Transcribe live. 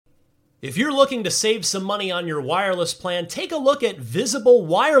If you're looking to save some money on your wireless plan, take a look at Visible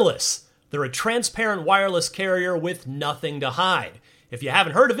Wireless. They're a transparent wireless carrier with nothing to hide. If you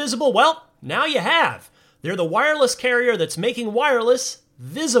haven't heard of Visible, well, now you have. They're the wireless carrier that's making wireless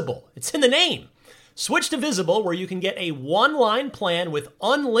visible. It's in the name. Switch to Visible, where you can get a one-line plan with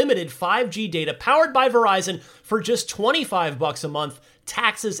unlimited 5G data powered by Verizon for just $25 a month,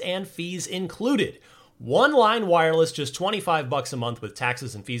 taxes and fees included. One-line wireless, just $25 a month with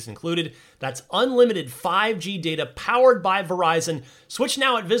taxes and fees included. That's unlimited 5G data powered by Verizon. Switch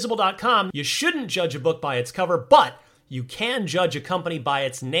now at Visible.com. You shouldn't judge a book by its cover, but you can judge a company by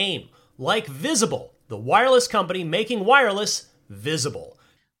its name, like Visible, the wireless company making wireless visible.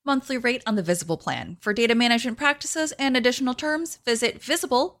 Monthly rate on the Visible plan. For data management practices and additional terms, visit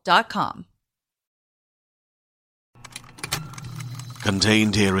Visible.com.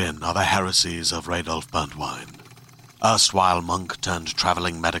 Contained herein are the heresies of Radolf Burntwine, erstwhile monk turned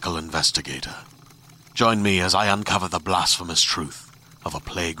traveling medical investigator. Join me as I uncover the blasphemous truth of a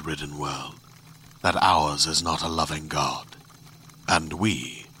plague-ridden world, that ours is not a loving God, and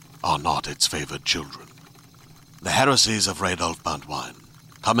we are not its favored children. The heresies of Radolf Burntwine,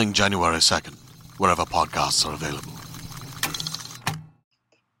 coming January 2nd, wherever podcasts are available.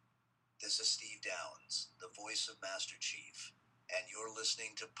 This is Steve Downs, the voice of Master Chief, and you're listening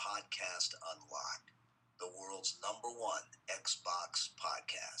to Podcast Unlocked, the world's #1 Xbox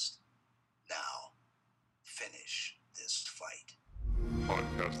podcast. Now, finish this fight.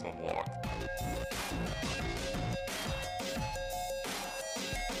 Podcast Unlocked.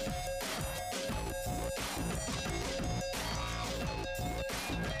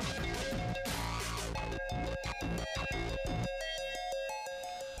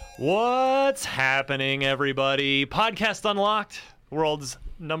 What's happening, everybody? Podcast Unlocked, world's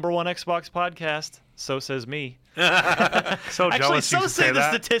 #1 Xbox podcast. So says me. So Actually, jealous so you say say the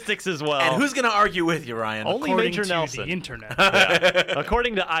that. statistics as well. And who's going to argue with you, Ryan? Only According Major to Nelson. the internet. Yeah.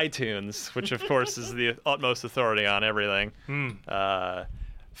 According to iTunes, which of course is the utmost authority on everything.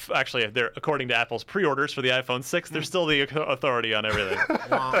 Actually, they're according to Apple's pre-orders for the iPhone 6, they're still the authority on everything.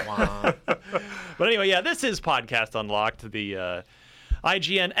 Wah, wah. But anyway, yeah, this is Podcast Unlocked, the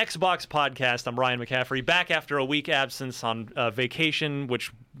IGN Xbox podcast. I'm Ryan McCaffrey, back after a week absence on vacation,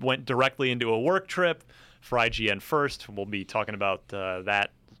 which went directly into a work trip for IGN First. We'll be talking about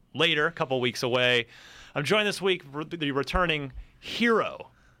that later, a couple weeks away. I'm joined this week the returning hero,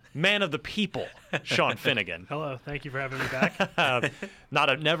 man of the people, Sean Finnegan. Hello, thank you for having me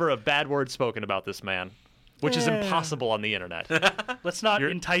back. Never a bad word spoken about this man, which is impossible on the internet. Let's not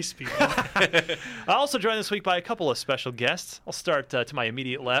entice people. I'm also joined this week by a couple of special guests. I'll start to my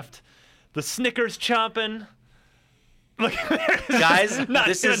immediate left. The Snickers chomping. Look, Guys,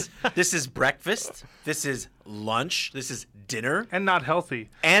 this is breakfast. This is lunch. This is dinner. And not healthy.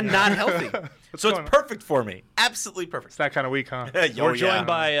 And not healthy. So going it's perfect for me. Absolutely perfect. It's that kind of week, huh? We're joined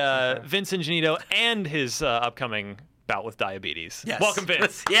by Vince Ingenito and his upcoming bout with diabetes. Yes. Welcome,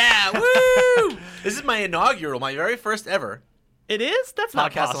 Vince. Yeah, woo! This is my inaugural, my very first ever. It is? That's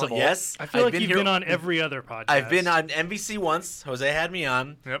not podcast. possible. Yes. I feel like you've here- been on every other podcast. I've been on NBC once. Jose had me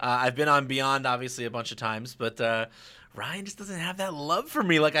on. Yep. I've been on Beyond, obviously, a bunch of times. But Ryan just doesn't have that love for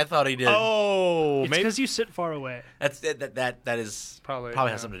me like I thought he did. Oh, It's maybe because you sit far away. That is Probably, has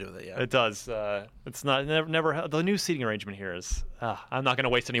yeah. something to do with it. Yeah. it does. It's not never. The new seating arrangement here is. I'm not going to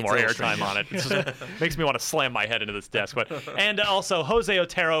waste any more a little airtime strange. on it. It just makes me want to slam my head into this desk. But and also Jose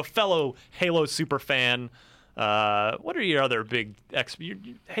Otero, fellow Halo super fan. What are your other big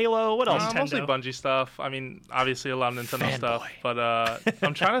Halo? What else? Nintendo. Mostly Bungie stuff. I mean, obviously a lot of Nintendo Fanboy. stuff, but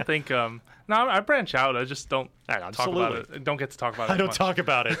I'm trying to think. No, I branch out. I just don't talk about it. Don't get to talk about it. I don't talk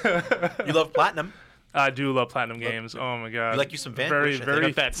about it. You love Platinum. I do love Platinum games. Oh my god. You like you some Vanquish, Very, I think. very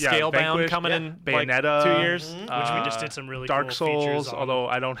Got that Scalebound Vanquish, coming in like Bayonetta, 2 years. Which we just did some really Dark cool Souls. features on. Although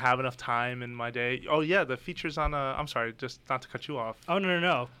I don't have enough time in my day. Oh yeah, the features on. I'm sorry, just not to cut you off. Oh,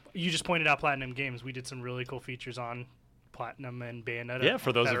 no. You just pointed out Platinum Games. We did some really cool features on Platinum and Bayonetta. Yeah,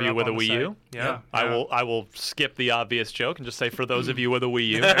 for those that of are you up with a on the Wii site. U. Yeah. I will skip the obvious joke and just say for those of you with a Wii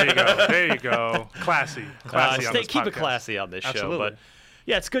U. There you go. There you go. Classy. Classy on this Keep it podcast. classy on this show. Absolutely. But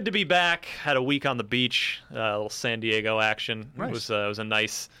yeah, it's good to be back. Had a week on the beach, a little San Diego action. Nice. It was a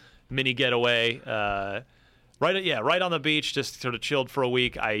nice mini getaway. Right on the beach. Just sort of chilled for a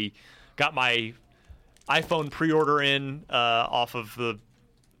week. I got my iPhone pre-order in off of the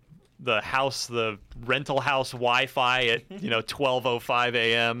rental house Wi-Fi at 12:05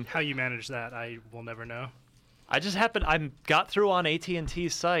 a.m. How you manage that, I will never know. I got through on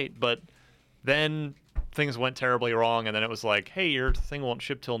AT&T's site, but then things went terribly wrong, and then it was like, hey, your thing won't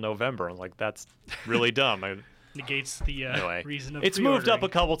ship till November. I'm like, that's really dumb. negates the Anyway, reason of it's moved up a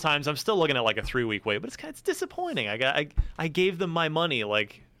pre-ordering. couple times. I'm still looking at like a 3-week wait, but it's disappointing. I gave them my money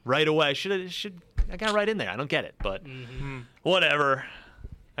like right away. I got right in there. I don't get it, but whatever.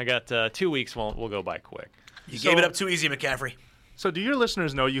 I got 2 weeks. We'll go by quick. You gave it up too easy, McCaffrey. So do your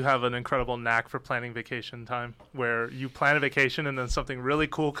listeners know you have an incredible knack for planning vacation time, where you plan a vacation and then something really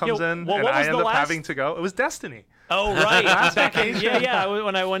cool comes in, well, and what I was end the up last- having to go? It was Destiny. Oh right, Last Back in- vacation. yeah.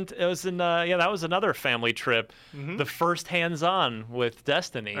 When I went, it was in that was another family trip. The first hands-on with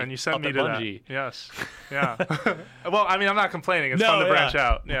Destiny. And you sent up me at to Bungie. that. Yes. Yeah. Well, I mean, I'm not complaining. It's No, fun to yeah. branch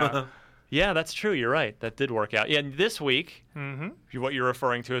out. Yeah. Yeah, that's true. You're right. That did work out. Yeah, and this week, what you're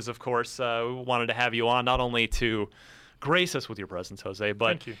referring to is, of course, we wanted to have you on not only to grace us with your presence, Jose, but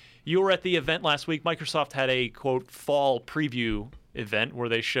Thank you. you were at the event last week. Microsoft had a, quote, fall preview event where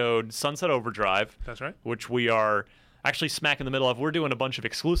they showed Sunset Overdrive. That's right. Which we are actually smack in the middle of. We're doing a bunch of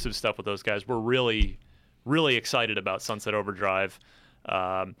exclusive stuff with those guys. We're really, really excited about Sunset Overdrive.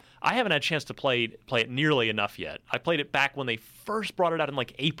 I haven't had a chance to play it nearly enough yet. I played it back when they first brought it out in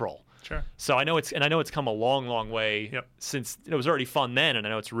like April. Sure. So I know it's come a long, long way since it was already fun then, and I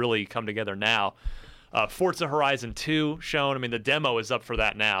know it's really come together now. Forza Horizon 2 shown. I mean, the demo is up for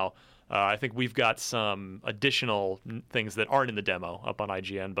that now. I think we've got some additional things that aren't in the demo up on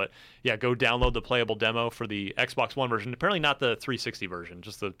IGN. But yeah, go download the playable demo for the Xbox One version. Apparently not the 360 version.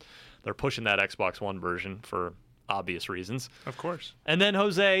 They're pushing that Xbox One version for obvious reasons. Of course. And then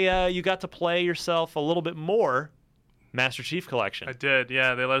Jose, you got to play yourself a little bit more Master Chief Collection. I did.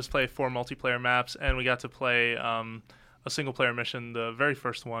 Yeah, they let us play 4 multiplayer maps, and we got to play a single-player mission, the very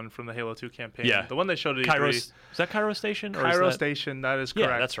first one from the Halo 2 campaign. Yeah. The one they showed at Cairo, E3. is that Cairo Station? Or Cairo is that... Station, that is Yeah,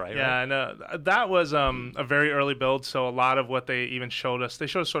 correct. that's right, Yeah, right. and that was a very early build, so a lot of what they even showed us, they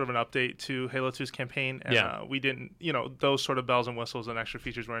showed us sort of an update to Halo 2's campaign, and we didn't, those sort of bells and whistles and extra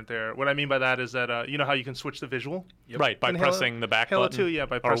features weren't there. What I mean by that is that, you know how you can switch the visual? Right, by In pressing the back Halo button? 2, yeah,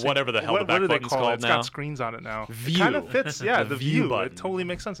 by pressing. Or whatever the hell the back what do they button's call it? called It's now. got screens on it now. View. It kind of fits, yeah, the view view. button. It totally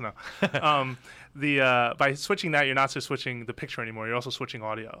makes sense now. By switching that, you're not just switching the picture anymore. You're also switching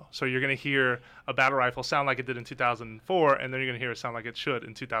audio. So you're going to hear a battle rifle sound like it did in 2004, and then you're going to hear it sound like it should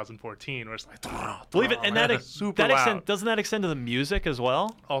in 2014, where it's like, Believe it, and super loud. doesn't that extend to the music as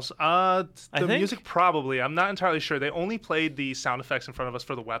well? Also, the think? music probably. I'm not entirely sure. They only played the sound effects in front of us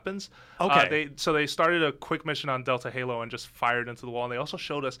for the weapons. Okay. They started a quick mission on Delta Halo and just fired into the wall. And they also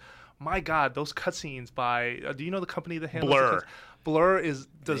showed us, my God, those cutscenes by. Do you know the company that handles Blur. the Blur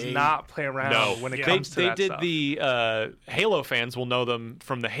does not play around when it comes to they that did stuff. the Halo fans will know them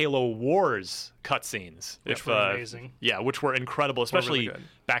from the Halo Wars cutscenes, Which were amazing. Yeah, which were incredible, especially really good.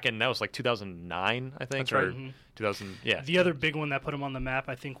 back in that was like 2009, I think, That's right. or 2000. Yeah, The other big one that put him on the map,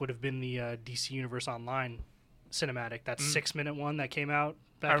 I think, would have been the DC Universe Online cinematic. That 6-minute one that came out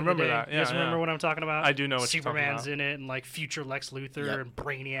back I remember in the day. that. You guys Yeah, remember yeah. what I'm talking about? I do know what you're talking Superman's about. in it, and like future Lex Luthor and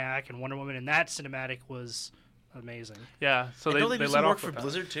Brainiac and Wonder Woman, and that cinematic was amazing. Yeah, so And don't they do let some work off for with that.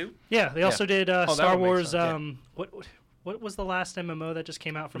 Blizzard too? Yeah, they also did that Star one Wars. makes sense, What was the last MMO that just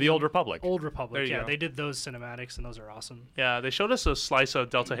came out from the them? Old Republic. Old Republic. There you Yeah, go. they did those cinematics, and those are awesome. Yeah, they showed us a slice of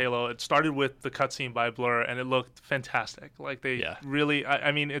Delta Halo. It started with the cutscene by Blur, and it looked fantastic. Like they really,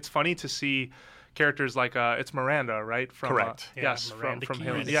 I mean, it's funny to see characters like it's Miranda, right? From, Correct. Yes, Miranda from Keyes.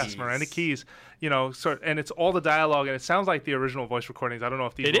 Halo. Miranda Yes, Keyes. Miranda Keys. And it's all the dialogue, and it sounds like the original voice recordings. I don't know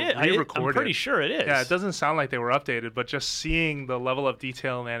if these It were is. re-recorded. I'm pretty sure it is. Yeah, it doesn't sound like they were updated, but just seeing the level of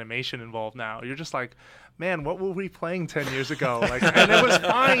detail and animation involved now, you're just like, man, what were we playing 10 years ago? Like, and it was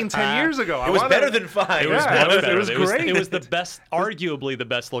fine 10 years ago. It was better than fine. It was Yeah, much it was- better. it was great. It was the best, arguably the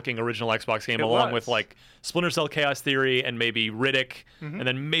best looking original Xbox game, It along was. with like Splinter Cell Chaos Theory and maybe Riddick, and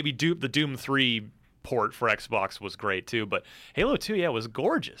then maybe the Doom 3 port for Xbox was great too. But Halo 2, yeah, was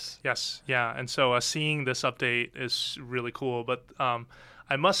gorgeous. Yes, yeah, and so seeing this update is really cool. But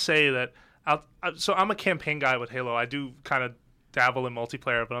I must say that, so I'm a campaign guy with Halo. I do kind of dabble in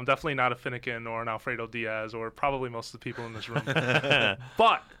multiplayer, but I'm definitely not a Finnegan or an Alfredo Diaz or probably most of the people in this room.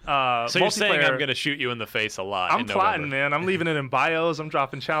 But So you're saying multiplayer- I'm going to shoot you in the face a lot? I'm in plotting, November. man. I'm leaving it in bios. I'm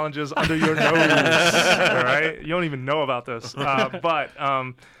dropping challenges under your nose. All right, you don't even know about this. But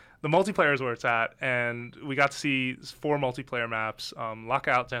the multiplayer is where it's at, and we got to see 4 multiplayer maps: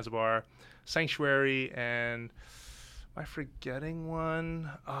 Lockout, Zanzibar, Sanctuary, and am I forgetting one?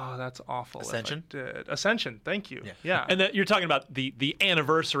 Oh, that's awful. if I Ascension? did. Ascension. Thank you. Yeah. And you're talking about the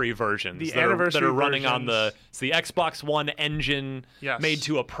anniversary versions The that anniversary are running on versions. it's the Xbox One engine Yes. made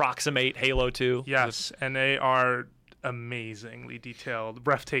to approximate Halo 2. Yes, and they are amazingly detailed,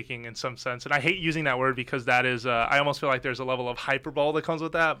 breathtaking in some sense. And I hate using that word because that is, I almost feel like there's a level of hyperbole that comes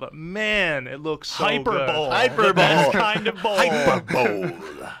with that. But man, it looks so Hyperbole. good. Hyperbole. That's kind of bold. Hyperbole.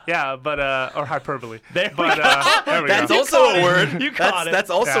 Yeah, but or hyperbole. There but there we That's go. also a word. You caught it. That's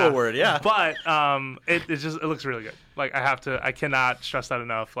also Yeah. a word. Yeah. But it looks really good. Like I cannot stress that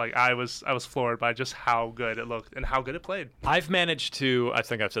enough. Like I was floored by just how good it looked and how good it played. I've managed to, I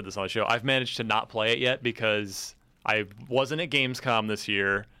think I've said this on the show, I've managed to not play it yet because I wasn't at Gamescom this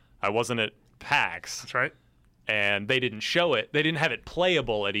year. I wasn't at PAX. That's right. And they didn't show it. They didn't have it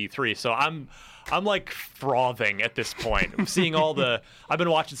playable at E3. So I'm like frothing at this point. I'm seeing I've been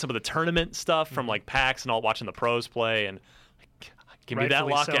watching some of the tournament stuff from like PAX and all watching the pros play and give me that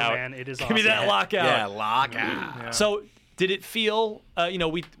Rightfully so, lockout. man. It is Give me that awesome. lockout. Yeah, lockout. Yeah. So did it feel,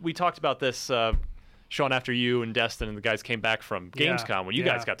 we talked about this, Sean, after you and Destin and the guys came back from Gamescom when you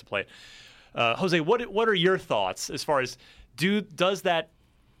guys got to play it. Jose, what are your thoughts as far as do those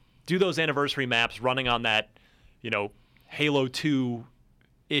anniversary maps running on that, Halo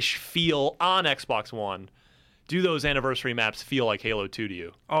 2-ish feel on Xbox One, do those anniversary maps feel like Halo 2 to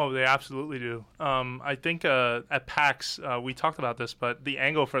you? Oh, they absolutely do. I think at PAX we talked about this, but the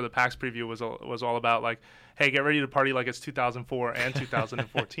angle for the PAX preview was all about like, hey, get ready to party like it's 2004 and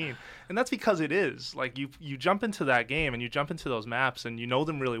 2014, and that's because it is. Like you jump into that game and you jump into those maps and you know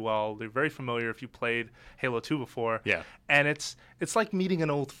them really well. They're very familiar if you played Halo 2 before. Yeah. And it's like meeting an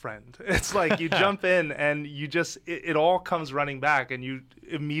old friend. It's like you jump in and you just it all comes running back and you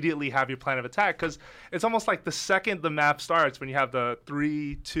immediately have your plan of attack because it's almost like the second the map starts when you have the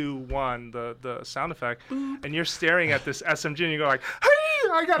 3, 2, 1, the sound effect, and you're staring at this SMG and you go like, hey,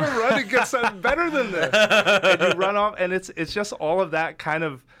 I gotta run and get something better than this, and you run off, and it's just all of that kind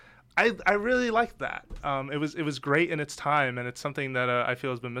of. I really like that. It was great in its time, and it's something that I feel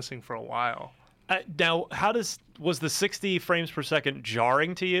has been missing for a while. Now, was the 60 frames per second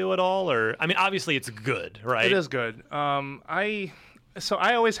jarring to you at all? Or I mean, obviously it's good, right? It is good. I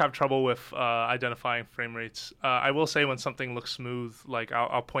always have trouble with identifying frame rates. I will say when something looks smooth, like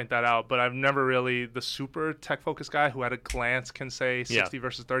I'll point that out. But I've never really the super tech focused guy who at a glance can say 60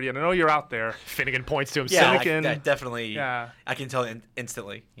 versus 30. And I know you're out there. Finnegan points to himself. Yeah, Finnegan, that definitely. Yeah. I can tell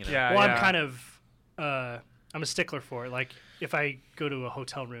instantly. Yeah. Well, I'm kind of I'm a stickler for it. Like if I go to a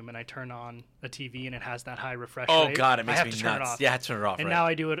hotel room and I turn on a TV and it has that high refresh rate, Oh God, it I makes have me to turn nuts. it off. Yeah, turn it off. And right. now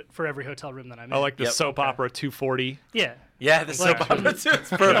I do it for every hotel room that I'm in. I like the Yep. soap opera 240. Yeah. Yeah, the soap Like, opera too. It's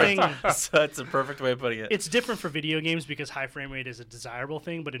perfect. So it's a perfect way of putting it. It's different for video games because high frame rate is a desirable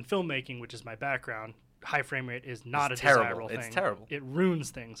thing, but in filmmaking, which is my background, high frame rate is not It's a terrible. desirable thing. It's terrible. It ruins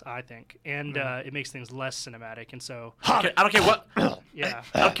things, I think, and it makes things less cinematic. And so, I don't care what. yeah,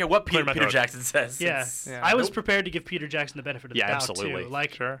 I don't care what Clear my Peter throat. Jackson says. yeah. It's- I was prepared to give Peter Jackson the benefit of the Yeah, doubt absolutely. too.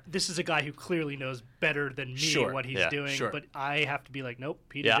 Like, Sure. this is a guy who clearly knows better than me Sure. what he's Yeah, doing, sure. but I have to be like, nope,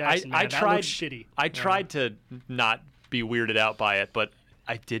 Peter Yeah, Jackson, I man, that tried. looks shitty. I tried to not be weirded out by it, but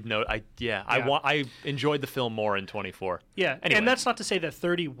I did know. I enjoyed the film more in 24. Yeah, Anyway. and that's not to say that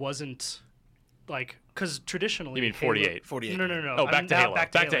 30 wasn't like because traditionally. You mean Halo- 48? 48. No. Oh, back to Halo.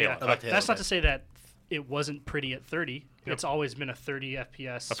 Back Back to Halo. yeah. Oh, back to Halo, That's not okay. to say that it wasn't pretty at 30. It's always been a 30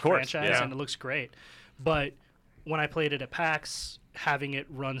 FPS Of course, franchise, yeah. and it looks great. But when I played it at PAX, having it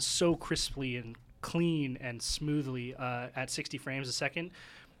run so crisply and clean and smoothly at 60 frames a second,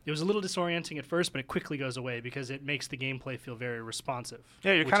 it was a little disorienting at first, but it quickly goes away because it makes the gameplay feel very responsive.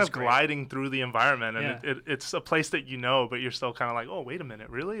 Yeah, you're which kind is of great. gliding through the environment, and Yeah. it's a place that you know, but you're still kind of like, oh, wait a minute,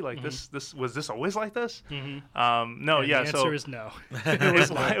 really? Like this was this always like this? No, And yeah. the So answer is no.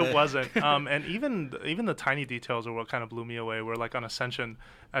 it wasn't. And even the tiny details are what kind of blew me away. Where like on Ascension,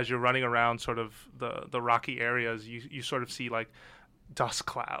 as you're running around sort of the rocky areas, you sort of see like dust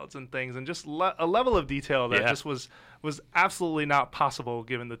clouds and things, and just a level of detail that just was absolutely not possible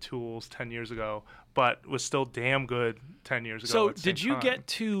given the tools 10 years ago, but was still damn good 10 years ago. So at the same did you time. get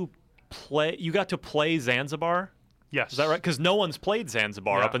to play? You got to play Zanzibar? Yes. Is that right? Because no one's played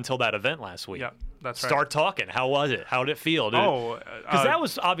Zanzibar Yeah. up until that event last week. Yeah, that's right. Start talking. How was it? How did it feel? Because that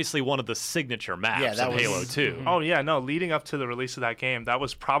was obviously one of the signature maps Yeah, that of was- Halo 2. Oh yeah, no. Leading up to the release of that game, that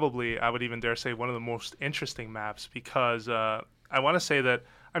was probably, I would even dare say, one of the most interesting maps because I want to say that,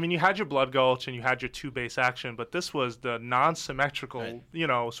 I mean, you had your Blood Gulch and you had your two base action, but this was the non-symmetrical,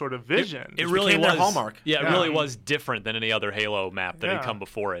 sort of vision. It really became was their hallmark. Yeah, it Yeah. really was different than any other Halo map that had Yeah. come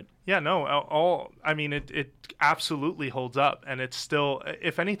before it. Yeah, no, I mean, it absolutely holds up, and it's still,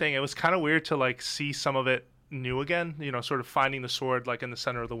 if anything, it was kind of weird to like see some of it new again, sort of finding the sword like in the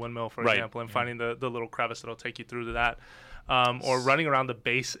center of the windmill, for Right. example, and finding the little crevice that'll take you through to that. Or running around the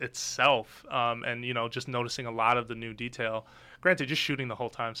base itself, and just noticing a lot of the new detail. Granted, just shooting the whole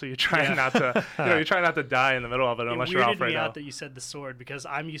time, so you're trying not to, you're trying not to die in the middle of it unless you're It weirded Alfredo. me out that you said the sword because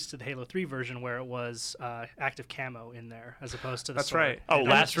I'm used to the Halo 3 version where it was active camo in there as opposed to the That's sword. right. Oh, And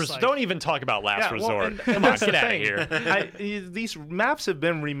last it's resort. just Don't even talk about last resort. And Come on, that's get the out of thing. here. These maps have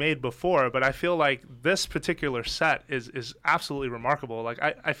been remade before, but I feel like this particular set is absolutely remarkable. Like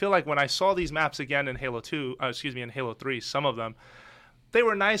I feel like when I saw these maps again in Halo 2, in Halo 3, some of them, they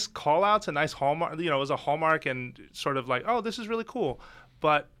were nice call-outs, a nice hallmark. You know, it was a hallmark and sort of like, oh, this is really cool.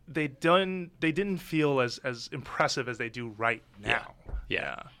 But they didn't feel as impressive as they do right now.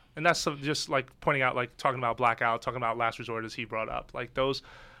 Yeah. And that's just like pointing out, like talking about Blackout, talking about Last Resort as he brought up. Like those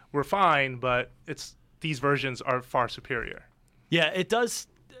were fine, but these versions are far superior. Yeah, it does.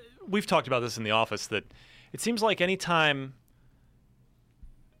 We've talked about this in the office that it seems like anytime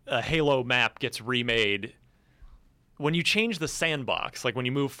a Halo map gets remade, when you change the sandbox, like when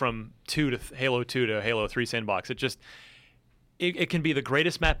you move from Halo 2 to Halo 3 sandbox, it can be the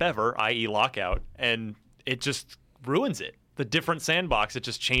greatest map ever, i.e. Lockout, and it just ruins it. The different sandbox, it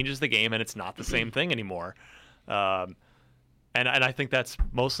just changes the game, and it's not the same thing anymore. And I think that's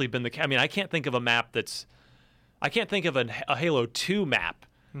mostly been the case. I mean, I can't think of a map I can't think of a Halo 2 map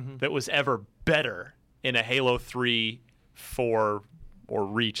that was ever better in a Halo 3, 4, or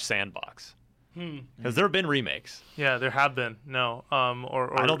Reach sandbox. Because there have been remakes. Yeah, there have been. No.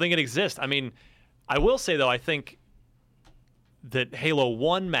 Or I don't think it exists. I mean, I will say, though, I think that Halo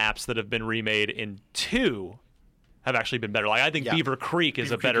 1 maps that have been remade in 2 have actually been better. Like I think Beaver Creek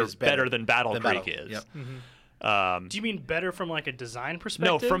is better than Battle Creek is. Yep. Do you mean better from like a design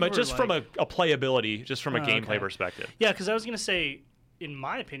perspective? No, from a playability, just from a gameplay okay. perspective. Yeah, because I was gonna say, in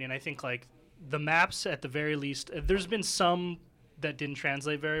my opinion, I think like the maps at the very least, there's been some that didn't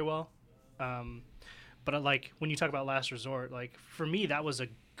translate very well. But like when you talk about Last Resort, like for me that was a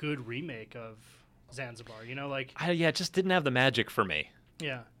good remake of Zanzibar. You know, like it just didn't have the magic for me.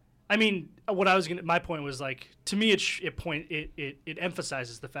 yeah. I mean, my point was like to me it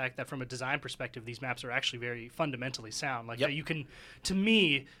emphasizes the fact that from a design perspective these maps are actually very fundamentally sound. Like that you can, to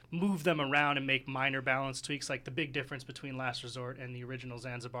me, move them around and make minor balance tweaks. Like the big difference between Last Resort and the original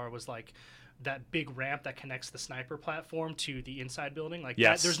Zanzibar was like that big ramp that connects the sniper platform to the inside building. Like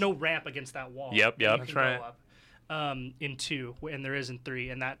that, there's no ramp against that wall. Yep, that you that's can right. Go up, in 2, and there is in 3,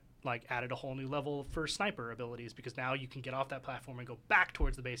 and that like added a whole new level for sniper abilities because now you can get off that platform and go back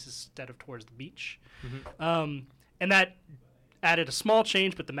towards the base instead of towards the beach. And that added a small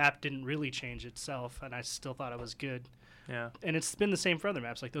change, but the map didn't really change itself, and I still thought it was good. Yeah. And it's been the same for other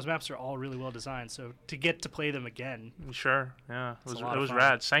maps. Like those maps are all really well designed, so to get to play them again. Sure. Yeah. It's It a lot of was fun.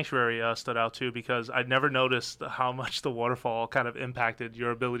 rad. Sanctuary stood out too because I'd never noticed how much the waterfall kind of impacted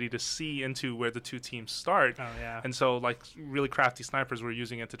your ability to see into where the two teams start. Oh yeah. And so like really crafty snipers were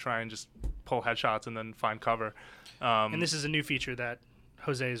using it to try and just pull headshots and then find cover. And this is a new feature that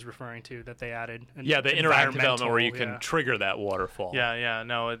Jose is referring to that they added. The interactive element where you can trigger that waterfall. Yeah.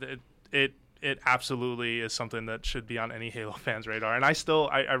 No, it absolutely is something that should be on any Halo fan's radar. And I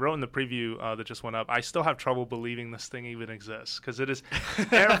wrote in the preview that just went up, I still have trouble believing this thing even exists because it is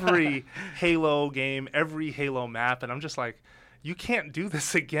every Halo game, every Halo map, and I'm just like, you can't do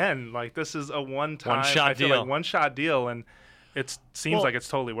this again. Like this is a one-shot deal, and it seems like it's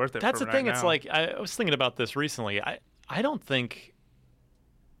totally worth it. That's for the thing. right It's now. like I was thinking about this recently. I don't think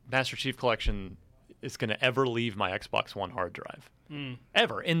Master Chief Collection is going to ever leave my Xbox One hard drive.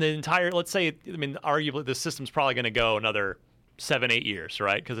 Ever. In the entire, let's say, I mean, arguably the system's probably going to go another 7-8 years,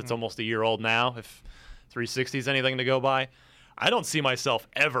 right? Because it's almost a year old now, if 360 is anything to go by. I don't see myself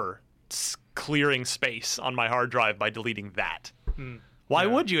ever clearing space on my hard drive by deleting that. Why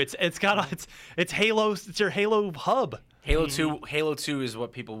would you? It's Halo. It's your Halo hub. Halo 2 is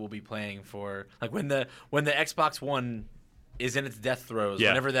what people will be playing for. Like when the Xbox One is in its death throes,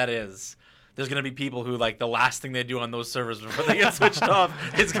 whenever that is, there's going to be people who like the last thing they do on those servers before they get switched off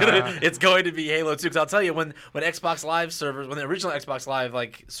it's going to be Halo 2. Because I'll tell you, when Xbox Live servers, when the original Xbox Live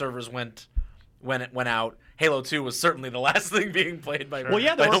like servers went out, Halo 2 was certainly the last thing being played by. Well,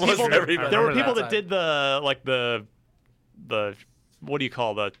 yeah, there were people that did the what do you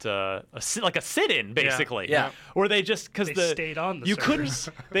call that? Like a sit-in, basically. Yeah. Where they just because They stayed on the you servers.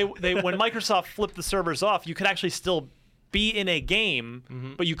 couldn't they when Microsoft flipped the servers off, you could actually still be in a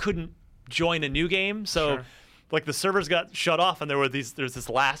game, but you couldn't join a new game. So like the servers got shut off, and there's this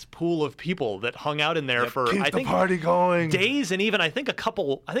last pool of people that hung out in there for Keep I the think party going. days, and even I think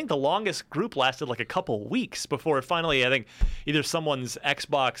the longest group lasted like a couple weeks before finally I think either someone's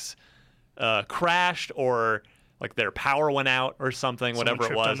Xbox crashed or like their power went out or something, Someone whatever it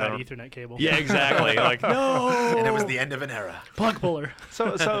tripped was. on that Ethernet cable. Yeah, exactly. Like, no. And it was the end of an era. Plug puller.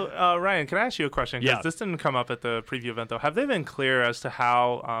 So Ryan, can I ask you a question? Because this didn't come up at the preview event, though. Have they been clear as to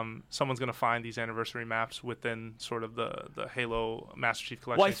how someone's going to find these anniversary maps within sort of the Halo Master Chief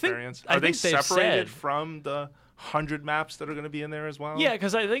Collection experience? Are they separated from the 100 maps that are going to be in there as well? Yeah,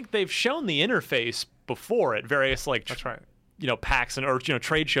 because I think they've shown the interface before at various That's right. PAX or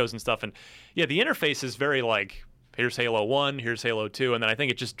trade shows and stuff, and yeah, the interface is very like, here's Halo 1, here's Halo 2, and then I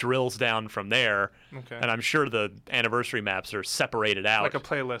think it just drills down from there. Okay. And I'm sure the anniversary maps are separated out, like a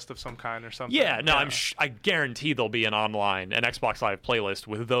playlist of some kind or something. Yeah, no, I guarantee there'll be an Xbox Live playlist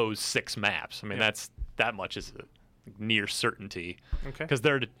with those 6 maps. I mean, that much is a near certainty. Okay. Because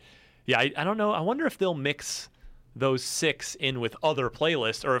I don't know. I wonder if they'll mix those 6 in with other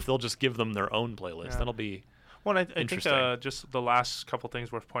playlists, or if they'll just give them their own playlist. That'll be I think just the last couple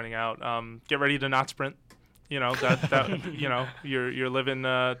things worth pointing out. Get ready to not sprint. You're living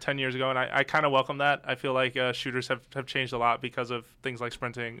 10 years ago, and I kind of welcome that. I feel like shooters have changed a lot because of things like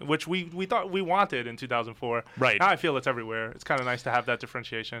sprinting, which we thought we wanted in 2004. Right. Now I feel it's everywhere. It's kind of nice to have that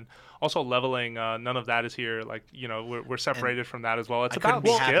differentiation. Also, leveling, none of that is here. Like, we're separated from that as well. It's about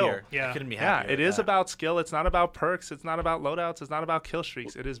skill. Yeah. I couldn't be happier. Yeah, it is about skill. It's not about perks. It's not about loadouts. It's not about kill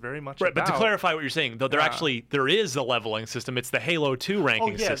streaks. It is very much right. about... But to clarify what you're saying, though, there is a leveling system. It's the Halo 2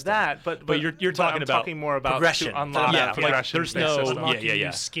 ranking system. That. But you're talking about... I'm talking more about progression. To unlock progression. There's no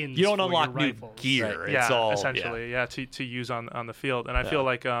new skins. You don't unlock new gear. Right. It's all essentially to use on the field. And I feel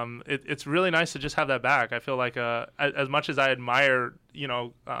like it's really nice to just have that back. I feel like as much as I admire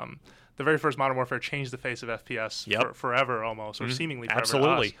the very first Modern Warfare changed the face of FPS forever almost, or seemingly forever.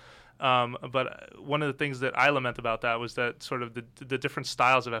 Absolutely. But one of the things that I lament about that was that sort of the different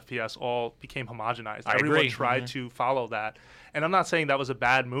styles of FPS all became homogenized. Everyone tried to follow that. And I'm not saying that was a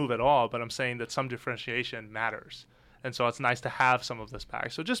bad move at all, but I'm saying that some differentiation matters. And so it's nice to have some of this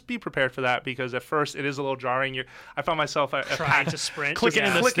back. So just be prepared for that, because at first it is a little jarring. I found myself trying to sprint, clicking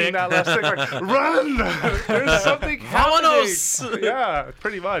that left stick, like, run! There's something happening. Yeah,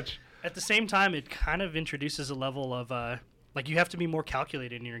 pretty much. At the same time, it kind of introduces a level of like, you have to be more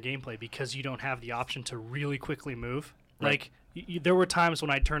calculated in your gameplay because you don't have the option to really quickly move. Right. Like there were times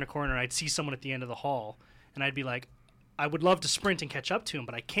when I'd turn a corner and I'd see someone at the end of the hall, and I'd be like, I would love to sprint and catch up to him,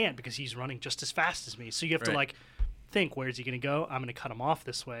 but I can't because he's running just as fast as me. So you have to think, where's he going to go? I'm going to cut him off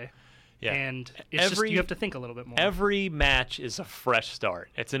this way. Yeah. And it's you have to think a little bit more. Every match is a fresh start.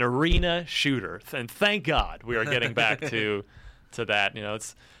 It's an arena shooter, and thank God we are getting back to that.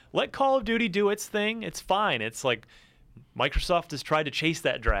 It's let Call of Duty do its thing. It's fine. It's like Microsoft has tried to chase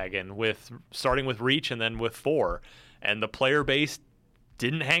that dragon starting with Reach and then with 4, and the player base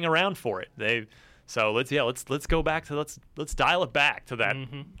didn't hang around for it. So let's go back to let's dial it back to that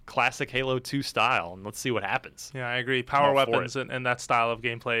classic Halo 2 style, and let's see what happens. Yeah, I agree. Power weapons and that style of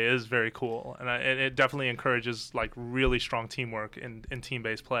gameplay is very cool, and it definitely encourages like really strong teamwork in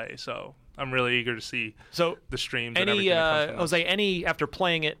team-based play. So I'm really eager to see the streams. And everything that comes from Jose, after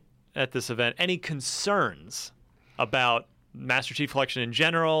playing it at this event, any concerns about Master Chief Collection in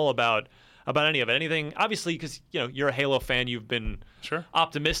general, about any of it? Anything, obviously, because you're a Halo fan, you've been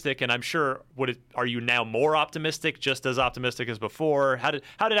optimistic, and I'm sure are you now more optimistic, just as optimistic as before? How did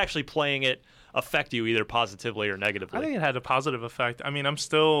actually playing it affect you, either positively or negatively? I think it had a positive effect. I mean,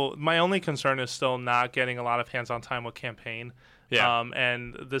 my only concern is still not getting a lot of hands-on time with campaign. Yeah.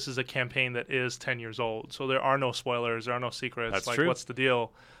 And this is a campaign that is 10 years old, so there are no spoilers, there are no secrets. That's like, true. What's the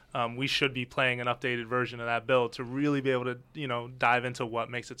deal? We should be playing an updated version of that build to really be able to, dive into what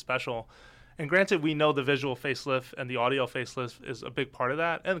makes it special. And granted, we know the visual facelift and the audio facelift is a big part of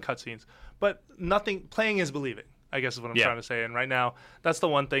that, and the cutscenes. But playing is believing, I guess is what I'm trying to say. And right now, that's the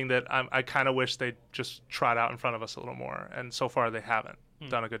one thing that I kind of wish they'd just trot out in front of us a little more. And so far, they haven't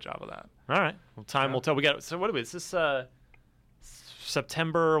done a good job of that. All right. Well, time will tell. Is this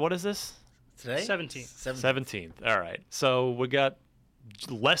September, what is this? Today? 17th. All right. So we got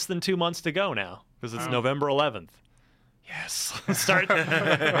less than 2 months to go now, because it's November 11th. Yes. Start.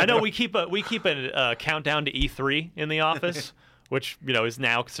 I know we keep a countdown to E3 in the office, which is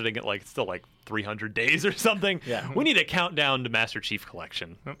now considering it like it's still like 300 days or something. Yeah. We need a countdown to Master Chief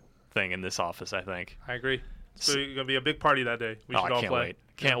Collection thing in this office, I think. I agree. So it's gonna be a big party that day. We should all play.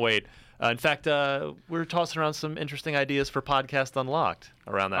 Can't wait. In fact, we're tossing around some interesting ideas for Podcast Unlocked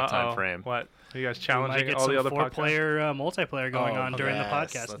around that time frame. What? Are you guys We might challenging get all the some other podcasts? four-player multiplaer going on during the yes,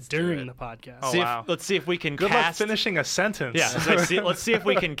 podcast. let's do During it. the podcast. Oh, See if- wow. let's see if we can Good luck cast. finishing a sentence. Yeah, let's see if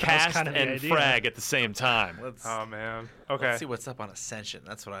we can cast kind of the and idea. frag at the same time. Oh man. Okay. Let's see what's up on Ascension.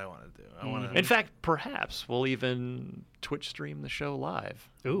 That's what I want to do. I want In fact, perhaps we'll even Twitch stream the show live.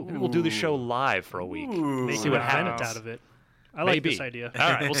 Ooh. Maybe we'll do the show live for a week. Make See an what event happens. out of it. I like Maybe. this idea. All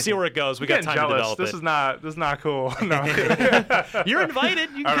right, we'll see where it goes. We I'm got time getting to jealous. develop This it. is not cool. No. I'm kidding. You're invited.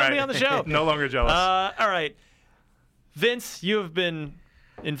 You can All come right. be on the show. No longer jealous. All right, Vince, you have been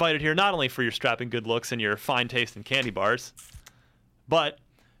invited here not only for your strapping good looks and your fine taste in candy bars, but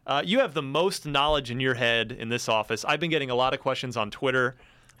you have the most knowledge in your head in this office. I've been getting a lot of questions on Twitter.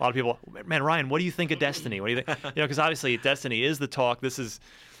 A lot of people, man, Ryan, what do you think of Destiny? What do you think? Because obviously Destiny is the talk.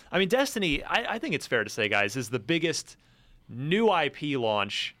 Destiny, I think it's fair to say, guys, is the biggest new IP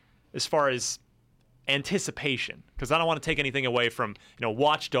launch as far as anticipation. Because I don't want to take anything away from,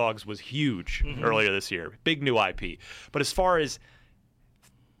 Watch Dogs was huge earlier this year, big new IP. But as far as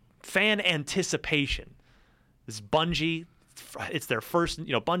fan anticipation, this Bungie, it's their first,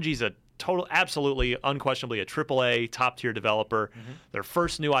 Bungie's a absolutely, unquestionably a AAA top tier developer. Their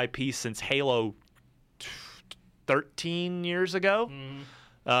first new IP since Halo 13 years ago.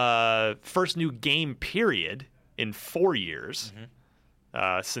 First new game period in 4 years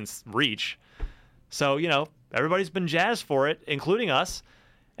since Reach. So, everybody's been jazzed for it, including us.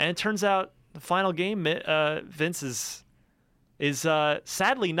 And it turns out the final game, Vince, is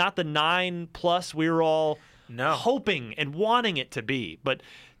sadly not the 9+ we were all hoping and wanting it to be. But,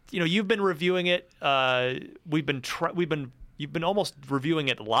 you've been reviewing it. You've been almost reviewing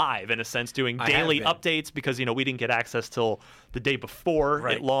it live in a sense, doing daily updates because, we didn't get access till the day before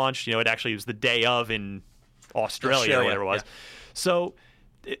it launched. It actually was the day of in Australia or whatever it was. Yeah. So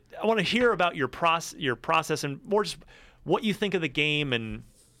I want to hear about your process and more just what you think of the game. And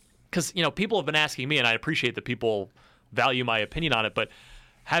because, people have been asking me, and I appreciate that people value my opinion on it, but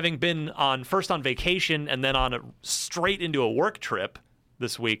having been first on vacation and then straight into a work trip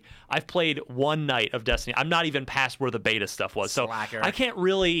this week, I've played one night of Destiny. I'm not even past where the beta stuff was. Slacker. So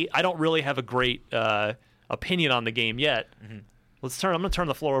I don't really have a great opinion on the game yet. I'm going to turn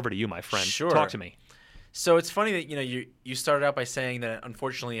the floor over to you, my friend. Sure. Talk to me. So it's funny that you started out by saying that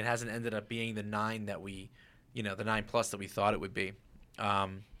unfortunately it hasn't ended up being the 9 that we, the 9+ that we thought it would be,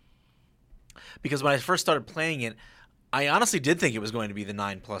 because when I first started playing it, I honestly did think it was going to be the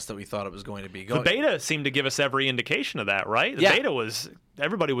 9+ that we thought it was going to be. The beta seemed to give us every indication of that, right? The beta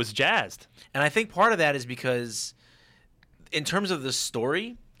everybody was jazzed, and I think part of that is because, in terms of the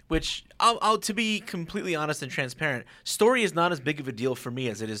story, which I'll to be completely honest and transparent, story is not as big of a deal for me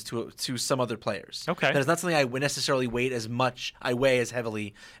as it is to some other players. Okay, that is not something I would necessarily weigh as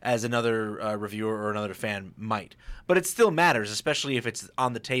heavily as another reviewer or another fan might. But it still matters, especially if it's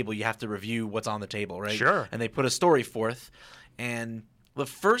on the table. You have to review what's on the table, right? Sure. And they put a story forth, and the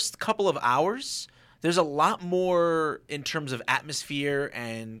first couple of hours, there's a lot more in terms of atmosphere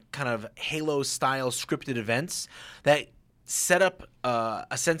and kind of Halo-style scripted events that set up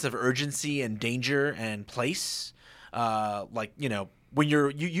a sense of urgency and danger and place. When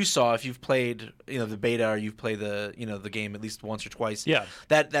you saw, if you've played the beta or you've played the game at least once or twice,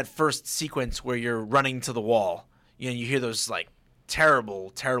 that first sequence where you're running to the wall, you hear those like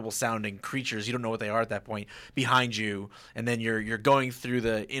terrible sounding creatures, you don't know what they are at that point, behind you, and then you're going through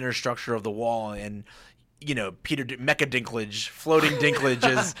the inner structure of the wall, and Mecha Dinklage, floating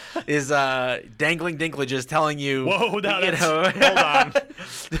Dinklage is dangling Dinklage is telling you. Whoa, hold on. I'm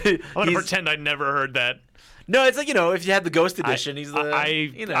gonna pretend I never heard that. No, it's like if you had the Ghost Edition, he's the.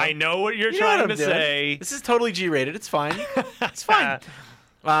 I know what you're trying to say. This is totally G-rated. It's fine. It's fine.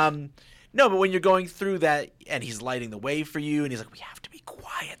 No, but when you're going through that, and he's lighting the way for you, and he's like, "We have to be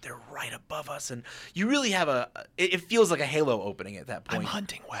quiet. They're right above us," and you really have it feels like a Halo opening at that point. I'm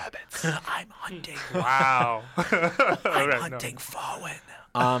hunting rabbits. I'm hunting. Wow. I'm hunting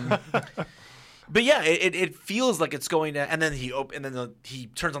fallen. But yeah, it feels like it's going to, and then he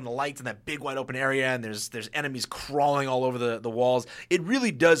turns on the lights in that big wide open area, and there's enemies crawling all over the walls. It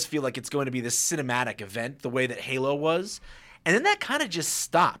really does feel like it's going to be this cinematic event, the way that Halo was, and then that kind of just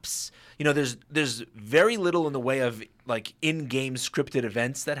stops. There's very little in the way of like in-game scripted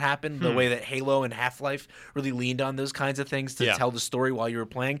events that happen, the way that Halo and Half-Life really leaned on those kinds of things to tell the story while you were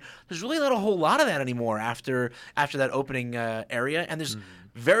playing. There's really not a whole lot of that anymore after that opening area, and there's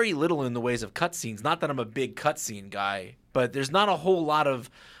very little in the ways of cutscenes. Not that I'm a big cutscene guy, but there's not a whole lot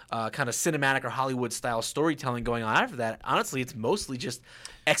of kind of cinematic or Hollywood-style storytelling going on after that. Honestly, it's mostly just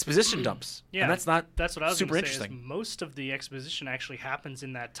exposition dumps. Yeah, and that's what I was super gonna say, interesting. is most of the exposition actually happens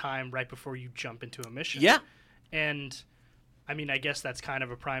in that time right before you jump into a mission. Yeah. And I mean, I guess that's kind of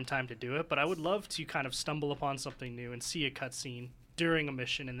a prime time to do it, but I would love to kind of stumble upon something new and see a cutscene during a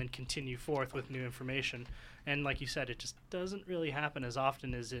mission and then continue forth with new information. And like you said, it just doesn't really happen as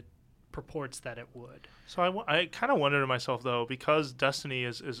often as it purports that it would. So I kind of wonder to myself, though, because Destiny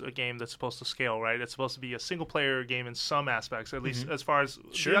is a game that's supposed to scale, right? It's supposed to be a single-player game in some aspects, at least as far as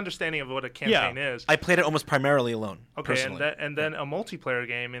the understanding of what a campaign is. I played it almost primarily alone, personally. And then a multiplayer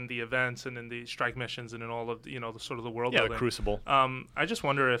game in the events and in the strike missions and in all of the sort of the world building. The Crucible. I just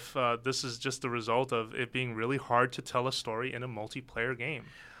wonder if this is just the result of it being really hard to tell a story in a multiplayer game.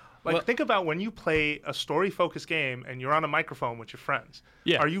 Think about when you play a story-focused game and you're on a microphone with your friends.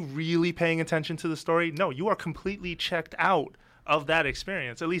 Yeah. Are you really paying attention to the story? No, you are completely checked out of that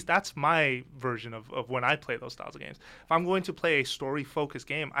experience. At least that's my version of when I play those styles of games. If I'm going to play a story-focused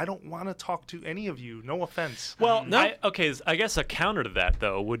game, I don't want to talk to any of you. No offense. Well, I guess a counter to that,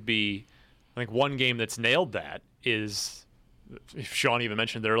 though, would be, I think one game that's nailed that is, Sean even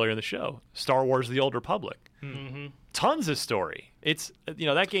mentioned it earlier in the show, Star Wars The Old Republic. Mm-hmm. Tons of story. It's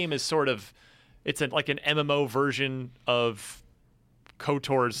that game is sort of like an MMO version of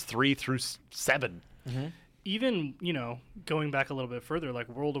KOTOR's 3 through 7. Mm-hmm. Even going back a little bit further, like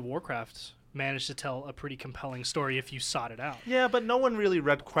World of Warcraft managed to tell a pretty compelling story if you sought it out. Yeah, but no one really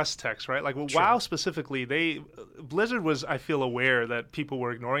read quest text, right? Like WoW specifically, Blizzard was, I feel, aware that people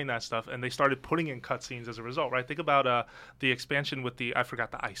were ignoring that stuff, and they started putting in cutscenes as a result, right? Think about the expansion with I forgot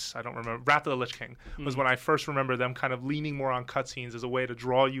the ice. I don't remember. Wrath of the Lich King was when I first remember them kind of leaning more on cutscenes as a way to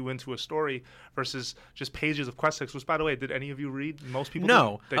draw you into a story versus just pages of quest text, which, by the way, did any of you read? Most people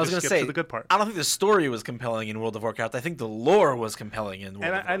No. They just skipped to the good part. I don't think the story was compelling in World of Warcraft. I think the lore was compelling in World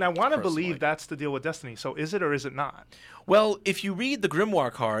of Warcraft. And I want to believe that's the deal with Destiny. So is it or is it not? Well, if you read the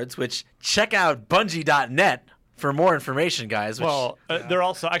Grimoire cards, which check out Bungie.net for more information, guys. They're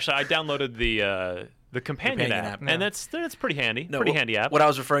also I downloaded the companion app. And that's pretty handy. Pretty handy app. What I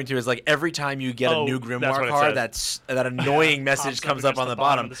was referring to is like every time you get a new Grimoire card, that annoying message comes up on the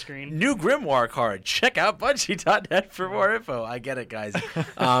bottom. Of the screen. New Grimoire card. Check out Bungie.net for more info. I get it, guys.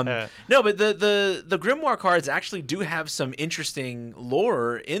 No, but the Grimoire cards actually do have some interesting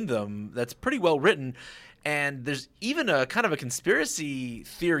lore in them that's pretty well written. And there's even a kind of a conspiracy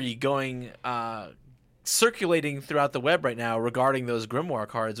theory going circulating throughout the web right now regarding those Grimoire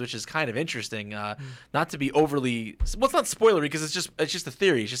cards, which is kind of interesting. Not to be overly, it's not spoilery because it's just a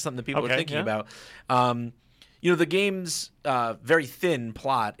theory. It's just something that people are thinking about. The game's very thin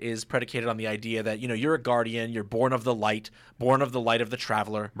plot is predicated on the idea that you're a guardian, you're born of the light of the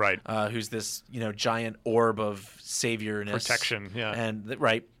traveler, right? Who's this giant orb of saviorness, protection, and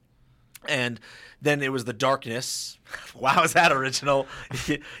right. And then it was the darkness. Wow, is that original?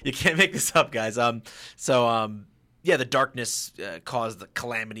 You can't make this up, guys. The darkness caused the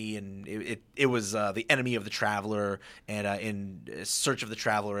calamity, and it was the enemy of the traveler. And in search of the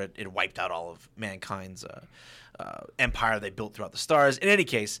traveler, it wiped out all of mankind's empire they built throughout the stars. In any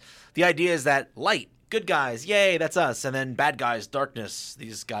case, the idea is that light, good guys, yay, that's us, and then bad guys, darkness,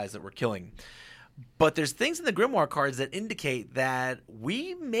 these guys that we're killing. But there's things in the Grimoire cards that indicate that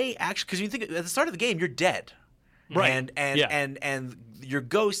we may actually, because you think at the start of the game you're dead, right? And your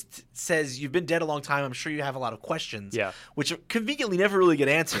ghost says you've been dead a long time. I'm sure you have a lot of questions, which conveniently never really get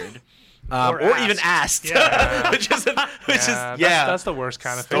answered. Or even asked, that's the worst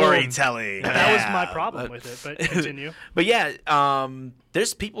kind of storytelling. That was my problem with it, but continue. But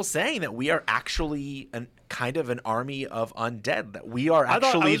there's people saying that we are actually kind of an army of undead. That we are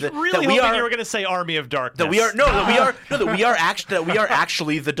actually you were going to say army of darkness. That we are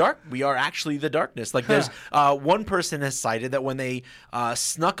actually the dark. We are actually the darkness. Like there's one person has cited that when they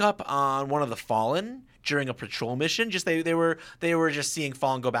snuck up on one of the Fallen during a patrol mission, they were just seeing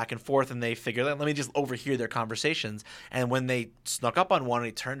Fallen go back and forth, and they figured, let me just overhear their conversations. And when they snuck up on one and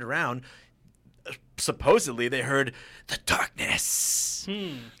he turned around, supposedly they heard the darkness.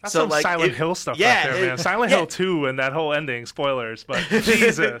 That's some Silent Hill stuff right there, man. Silent Hill 2 and that whole ending, spoilers, but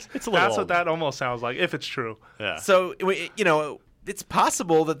Jesus. That's what that almost sounds like, if it's true. Yeah. So, it's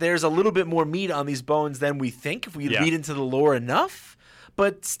possible that there's a little bit more meat on these bones than we think if we read into the lore enough.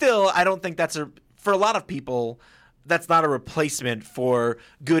 But still, I don't think for a lot of people, that's not a replacement for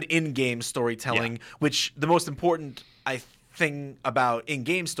good in-game storytelling, which the most important thing about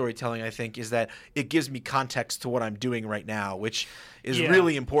in-game storytelling, I think, is that it gives me context to what I'm doing right now, which is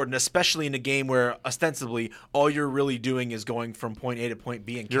really important, especially in a game where ostensibly all you're really doing is going from point A to point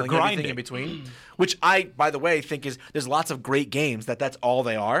B and killing everything in between, which I, by the way, think there's lots of great games that's all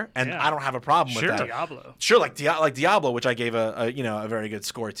they are, and I don't have a problem with that. Diablo. Sure, like Diablo, which I gave a very good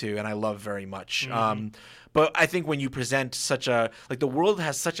score to, and I love very much. But I think when you present the world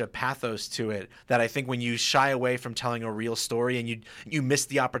has such a pathos to it that I think when you shy away from telling a real story and you miss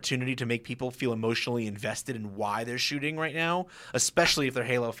the opportunity to make people feel emotionally invested in why they're shooting right now, especially if they're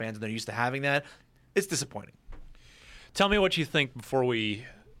Halo fans and they're used to having that, it's disappointing. Tell me what you think before we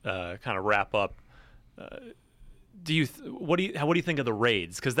kind of wrap up. What do you think of the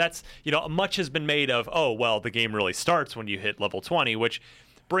raids? Because that's, much has been made of, the game really starts when you hit level 20, which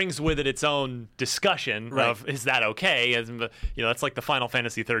brings with it its own discussion of, is that okay? And that's like the Final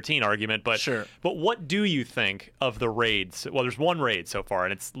Fantasy 13 argument. But sure. But what do you think of the raids? Well, there's one raid so far,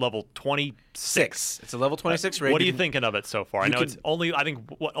 and it's level 26. It's a level 26 raid. What are you thinking of it so far? I know it's only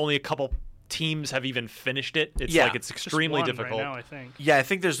a couple teams have even finished it. It's it's extremely difficult. Right now, I think. Yeah, I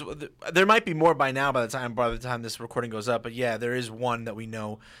think there might be more by now by the time this recording goes up. But yeah, there is one that we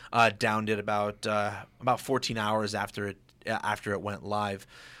know downed it about 14 hours after it went live.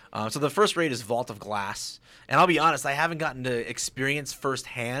 So the first raid is Vault of Glass, and I'll be honest, I haven't gotten to experience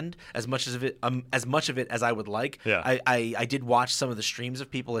firsthand as much of it as I would like. Yeah. I did watch some of the streams of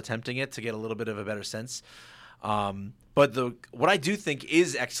people attempting it to get a little bit of a better sense. But what I do think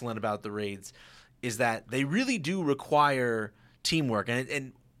is excellent about the raids is that they really do require teamwork.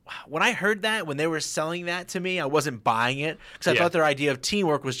 And when I heard that, when they were selling that to me, I wasn't buying it because I thought their idea of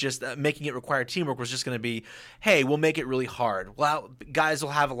teamwork was just making it require teamwork was just going to be, hey, we'll make it really hard. Well, enemies will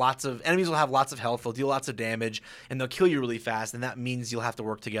have lots of health, they'll deal lots of damage, and they'll kill you really fast, and that means you'll have to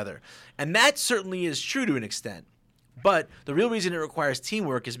work together. And that certainly is true to an extent. But the real reason it requires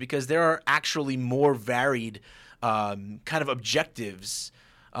teamwork is because there are actually more varied kind of objectives,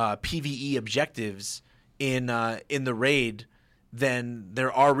 PvE objectives in the raid than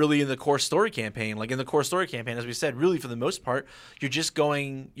there are really in the core story campaign. Like in the core story campaign, as we said, really for the most part,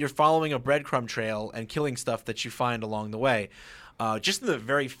 you're following a breadcrumb trail and killing stuff that you find along the way. Just in the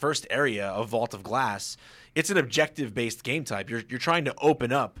very first area of Vault of Glass, it's an objective-based game type. You're trying to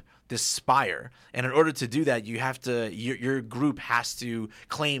open up this spire, and in order to do that, your group has to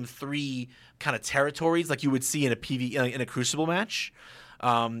claim 3 kind of territories like you would see in a Crucible match.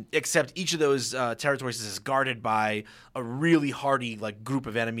 Except each of those territories is guarded by a really hardy group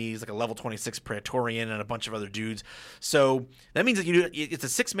of enemies, like a level 26 Praetorian and a bunch of other dudes. So that means that it's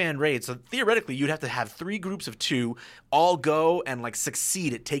a 6-man raid. So theoretically, you'd have to have 3 groups of 2 all go and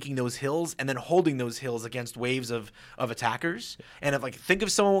succeed at taking those hills and then holding those hills against waves of attackers. And if think if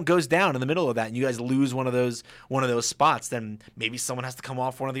someone goes down in the middle of that and you guys lose one of those spots, then maybe someone has to come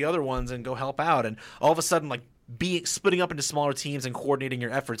off one of the other ones and go help out. And all of a sudden, splitting up into smaller teams and coordinating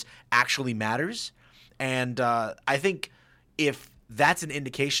your efforts actually matters. And I think if that's an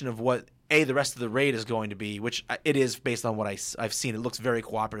indication of what the rest of the raid is going to be, which it is based on what I've seen, it looks very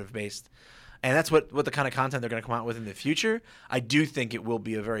cooperative based, and that's what the kind of content they're going to come out with in the future. I do think it will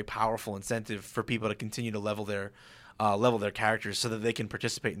be a very powerful incentive for people to continue to level their characters so that they can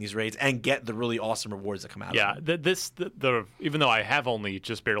participate in these raids and get the really awesome rewards that come out of them. Even though I have only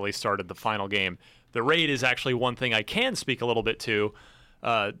just barely started the final game, the raid is actually one thing I can speak a little bit to.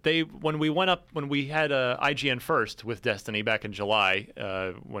 When we had IGN First with Destiny back in July,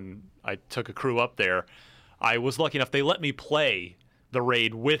 when I took a crew up there, I was lucky enough they let me play the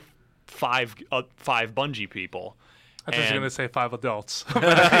raid with five Bungie people. I thought you were going to say 5 adults.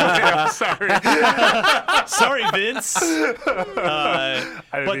 I'm sorry. Sorry, Vince.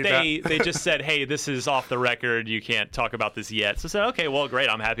 But they just said, hey, this is off the record. You can't talk about this yet. So I said, okay, well, great.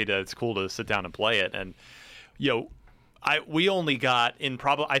 I'm happy it's cool to sit down and play it. And, we only got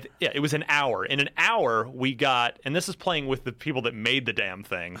it was an hour. In an hour, we got, and this is playing with the people that made the damn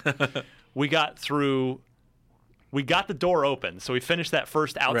thing. We got the door open, so we finished that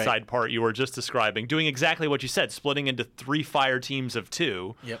first outside part you were just describing, doing exactly what you said, splitting into 3 fire teams of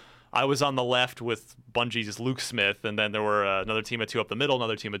 2. Yep. I was on the left with Bungie's Luke Smith, and then there were another team of 2 up the middle,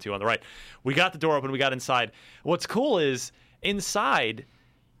 another team of 2 on the right. We got the door open, we got inside. What's cool is, inside,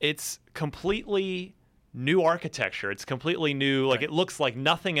 it's completely new architecture. It's completely new. It looks like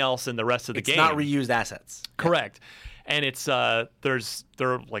nothing else in the rest of the game. It's not reused assets. Correct. And it's there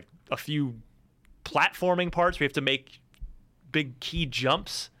are a few platforming parts where you have to make big key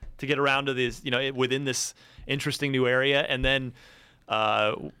jumps to get around to this, within this interesting new area. And then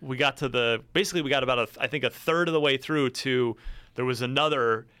we got about I think a third of the way through to, there was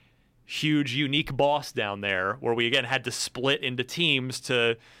another huge unique boss down there where we again had to split into teams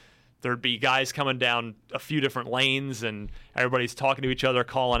there'd be guys coming down a few different lanes and everybody's talking to each other,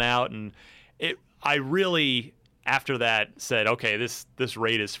 calling out. And I really, after that, said, okay, this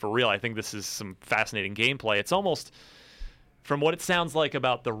raid is for real. I think this is some fascinating gameplay. It's almost, from what it sounds like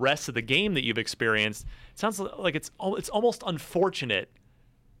about the rest of the game that you've experienced, it sounds like it's almost unfortunate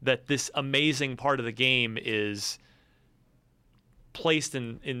that this amazing part of the game is placed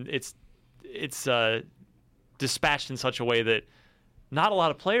in it's dispatched in such a way that not a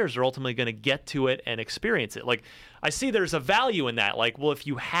lot of players are ultimately going to get to it and experience it. Like, I see there's a value in that. Like, well, if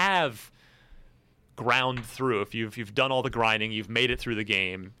you have ground through, if you've done all the grinding, you've made it through the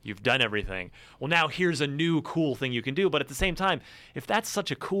game, you've done everything, well, now here's a new cool thing you can do. But at the same time, if that's such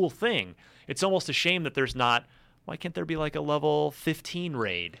a cool thing, it's almost a shame that there's not, why can't there be like a level 15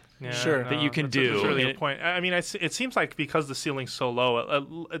 raid that you can do? That's a really good point. I mean, it seems like because the ceiling's so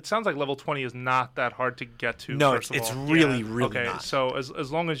low, it sounds like level 20 is not that hard to get to. No, first of it's all. really not. Okay, so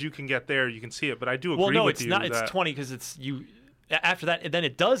as long as you can get there, you can see it. But I do agree with you. Well, no, it's not. It's 20 because it's you. After that, then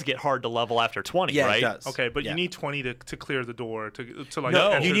it does get hard to level after 20, yeah, right? It does. Okay, but you need 20 to clear the door to like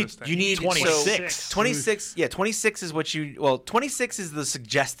no, enter you need this thing. you need 26. So 26. Yeah, 26 is what you. Well, 26 is the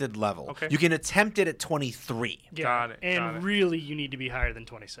suggested level. Okay. You can attempt it at 23. Yeah. Got it, And got it. really, you need to be higher than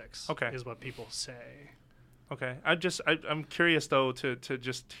 26. Okay. Is what people say. Okay, I'm curious though to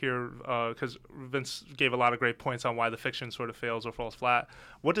just hear because Vince gave a lot of great points on why the fiction sort of fails or falls flat.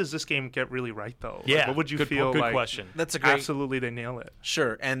 What does this game get really right though? Yeah, Like, what would you feel good like? question. That's a great. Absolutely, they nail it.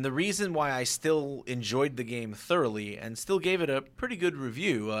 Sure, and the reason why I still enjoyed the game thoroughly and still gave it a pretty good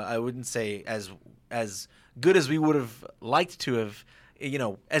review, I wouldn't say as good as we would have liked to have,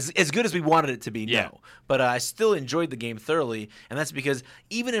 as good as we wanted it to be, Yeah. no. But I still enjoyed the game thoroughly, and that's because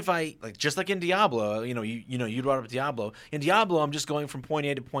even if I, just like in Diablo, you brought up Diablo. In Diablo, I'm just going from point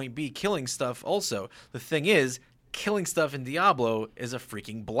A to point B, killing stuff also. The thing is, killing stuff in Diablo is a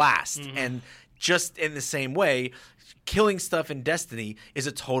freaking blast. And just in the same way, killing stuff in Destiny is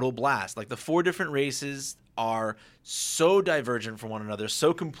a total blast. Like, the 4 different races are so divergent from one another,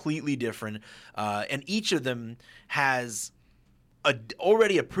 so completely different, and each of them has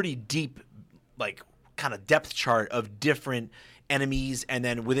already a pretty deep, kind of depth chart of different enemies, and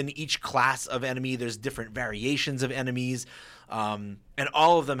then within each class of enemy, there's different variations of enemies, and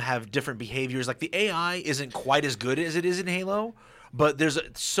all of them have different behaviors. Like, the AI isn't quite as good as it is in Halo, but there's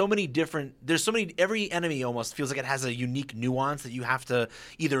so many, every enemy almost feels like it has a unique nuance that you have to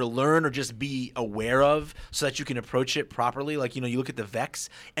either learn or just be aware of so that you can approach it properly. Like, you look at the Vex,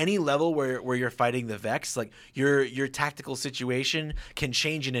 any level where you're fighting the Vex, like your tactical situation can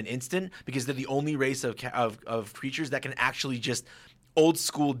change in an instant because they're the only race of creatures that can actually just old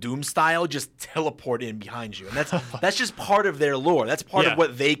school Doom style just teleport in behind you. And that's just part of their lore. That's part of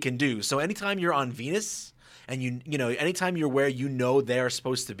what they can do. So anytime you're on Venus, and anytime you're where they're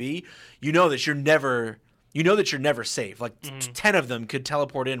supposed to be, that you're never safe. Like 10 of them could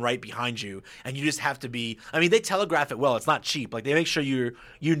teleport in right behind you, and you just have to be. I mean, they telegraph it well. It's not cheap. Like, they make sure you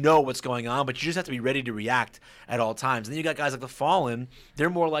know what's going on, but you just have to be ready to react at all times. And then you got guys like the Fallen. They're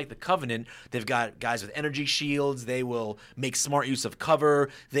more like the Covenant. They've got guys with energy shields. They will make smart use of cover.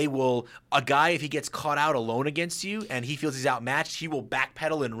 A guy, if he gets caught out alone against you and he feels he's outmatched, he will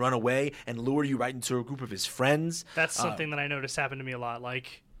backpedal and run away and lure you right into a group of his friends. That's something that I noticed happened to me a lot.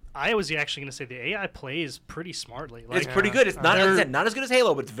 Like, I was actually going to say the AI plays pretty smartly. It's pretty good. It's not as good as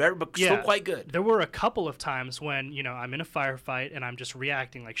Halo, but still quite good. There were a couple of times when, I'm in a firefight and I'm just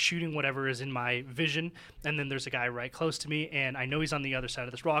reacting, like shooting whatever is in my vision, and then there's a guy right close to me, and I know he's on the other side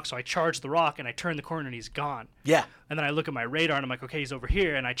of this rock, so I charge the rock and I turn the corner and he's gone. Yeah. And then I look at my radar and I'm like, okay, he's over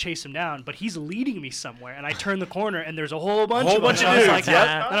here, and I chase him down, but he's leading me somewhere, and I turn the corner and there's a whole bunch of dudes. And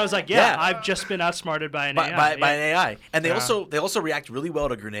I was like, I've just been outsmarted by an AI. By an AI. And they also react really well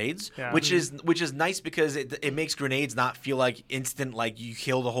to grenades, which is nice because it makes grenades not feel like instant, like you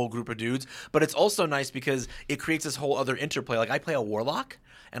kill the whole group of dudes. But it's also nice because it creates this whole other interplay. Like, I play a Warlock,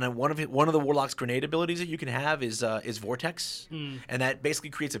 and one of the Warlock's grenade abilities that you can have is Vortex, and that basically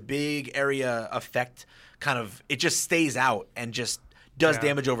creates a big area effect. Kind of, it just stays out and just does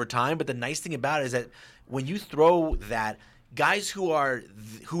damage over time. But the nice thing about it is that when you throw that, guys who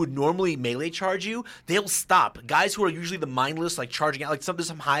would normally melee charge you, they'll stop. Guys who are usually the mindless, like charging out, like there's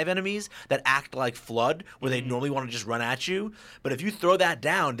some hive enemies that act like Flood, where they normally want to just run at you. But if you throw that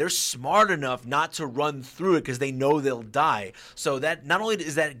down, they're smart enough not to run through it because they know they'll die. So that not only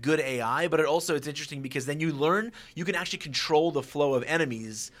is that good AI, but it's interesting because then you learn you can actually control the flow of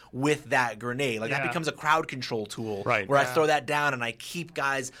enemies with that grenade. Like, that becomes a crowd control tool, right? Where I throw that down and I keep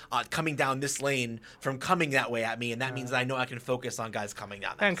guys coming down this lane from coming that way at me, and that means that I know I can focus on guys coming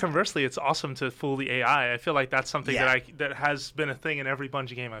down that And conversely, it's awesome to fool the AI. I feel like that's something that has been a thing in every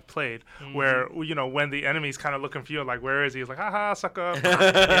Bungie game I've played, where when the enemy's kind of looking for you, like, where is he? He's like, haha, sucker.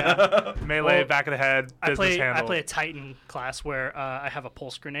 Melee, back of the head, business handle. I play a Titan class where I have a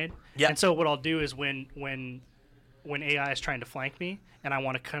pulse grenade. Yeah. And so what I'll do is when when AI is trying to flank me and I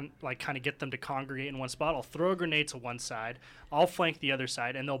want to kind of get them to congregate in one spot, I'll throw a grenade to one side, I'll flank the other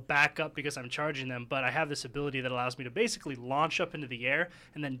side, and they'll back up because I'm charging them. But I have this ability that allows me to basically launch up into the air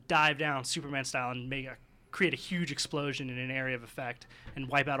and then dive down Superman style and create a huge explosion in an area of effect and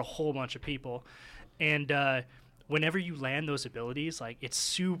wipe out a whole bunch of people. And whenever you land those abilities, like it's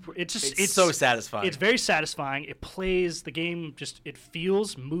so satisfying. It's very satisfying. It plays the game, it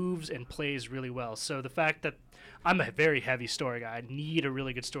feels, moves, and plays really well. So the fact that I'm a very heavy story guy, I need a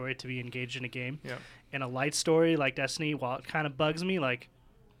really good story to be engaged in a game. Yeah. And a light story like Destiny, while it kind of bugs me, like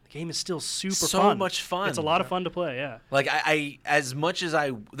the game is still super fun. So much fun. It's a lot of fun to play. Yeah. Like I as much as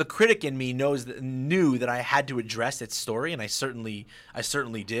the critic in me knew that I had to address its story, and I certainly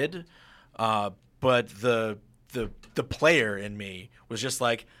did. But the player in me was just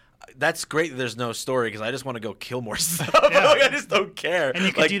like, that's great that there's no story because I just want to go kill more stuff. Yeah. Like, I just don't care. And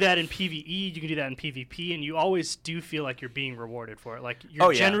you can do that in PvE, you can do that in PvP, and you always do feel like you're being rewarded for it. Like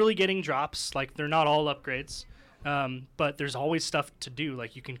you're generally getting drops. Like they're not all upgrades, but there's always stuff to do.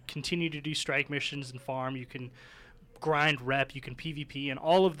 Like you can continue to do strike missions and farm. You can grind rep. You can PvP, and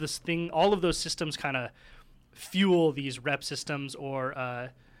all of those systems kind of fuel these rep systems or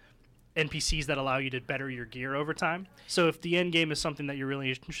NPCs that allow you to better your gear over time. So if the end game is something that you're really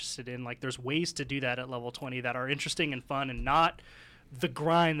interested in, like there's ways to do that at level 20 that are interesting and fun and not the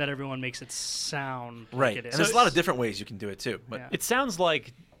grind that everyone makes it sound right. like it is. And there's a lot of different ways you can do it too. But it sounds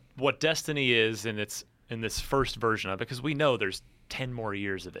like what Destiny is in this first version of it, because we know there's 10 more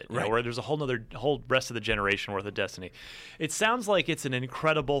years of it, you know, where there's a whole rest of the generation worth of Destiny. It sounds like it's an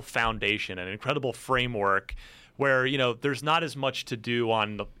incredible foundation, an incredible framework where, you know, there's not as much to do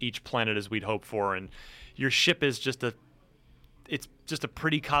on each planet as we'd hope for, and your ship is just a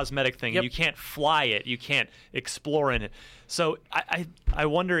pretty cosmetic thing. Yep. You can't fly it, you can't explore in it. So I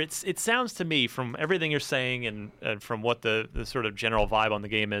wonder, it sounds to me from everything you're saying and from what the sort of general vibe on the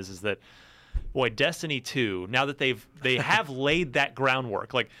game is that, boy, Destiny 2, now that they have laid that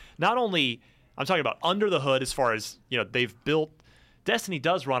groundwork, like not only I'm talking about under the hood as far as, you know, they've built, Destiny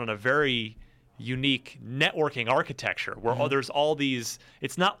does run on a very unique networking architecture where there's all these,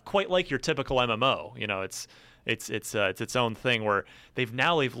 it's not quite like your typical MMO, you know, it's its own thing where they've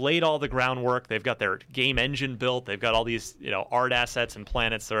laid all the groundwork, they've got their game engine built, they've got all these, you know, art assets and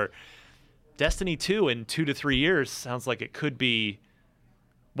planets. Or Destiny 2 in 2 to 3 years sounds like it could be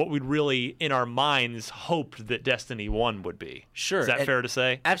what we'd really in our minds hoped that Destiny 1 would be. Sure. Is that fair to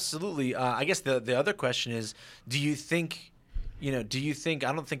say? Absolutely. I guess the other question is, do you think,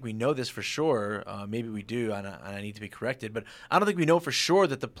 I don't think we know this for sure. Maybe we do, and I need to be corrected, but I don't think we know for sure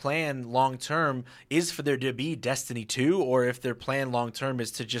that the plan long term is for there to be Destiny 2, or if their plan long term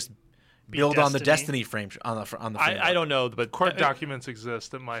is to just build on the Destiny frame on the framework. I don't know, but court documents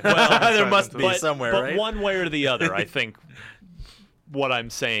exist that might. Well, there must be somewhere, but right? one way or the other, I think what I'm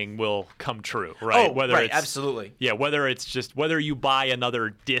saying will come true, right? Oh, right, absolutely. Yeah, whether it's just whether you buy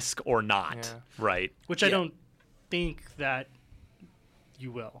another disc or not, right? Which I don't think that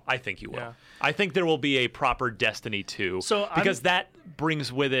you will. I think you will. Yeah. I think there will be a proper Destiny 2 because that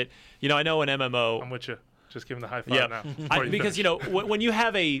brings with it, you know, I know an MMO. I'm with you. Just give him the high five now. Because, you know, when you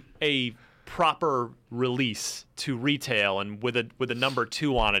have a proper release to retail and with a number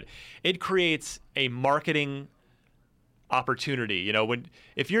 2 on it, it creates a marketing opportunity. You know,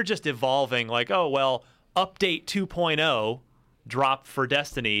 if you're just evolving like, oh, well, update 2.0 drop for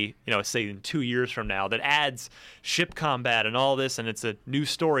Destiny, you know, say in 2 years from now, that adds ship combat and all this, and it's a new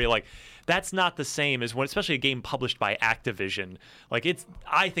story. Like, that's not the same as when, especially a game published by Activision. Like,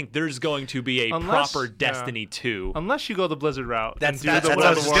 I think there's going to be a proper Destiny 2. Unless you go the Blizzard route. That's what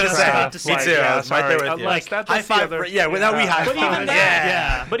I was just going to say. Me too. I was right there with you. Like, high five. Without we high five. But even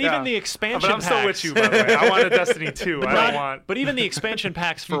that, but even the expansion packs. But I'm still with you, by the way. I want a Destiny 2. But even the expansion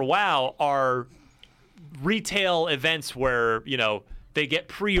packs for WoW are retail events where, you know, they get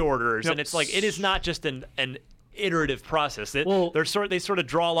pre-orders, and it's like, it is not just an iterative process. They sort of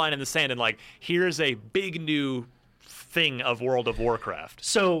draw a line in the sand and like, here's a big new thing of World of Warcraft.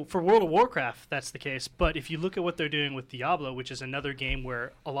 So for World of Warcraft, that's the case. But if you look at what they're doing with Diablo, which is another game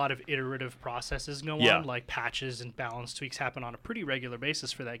where a lot of iterative processes go on, like patches and balance tweaks happen on a pretty regular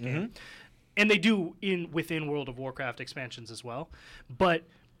basis for that game. And they do within World of Warcraft expansions as well. But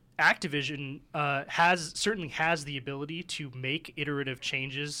Activision certainly has the ability to make iterative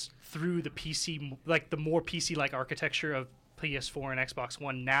changes through the PC, like the more PC-like architecture of PS4 and Xbox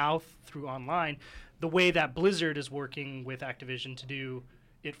One now through online, the way that Blizzard is working with Activision to do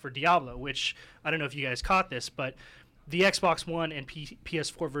it for Diablo, which I don't know if you guys caught this, but the Xbox One and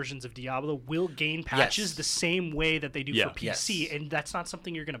PS4 versions of Diablo will gain patches the same way that they do for PC, and that's not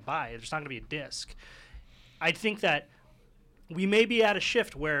something you're going to buy. There's not going to be a disc. I think that we may be at a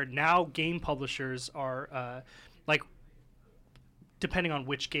shift where now game publishers are, depending on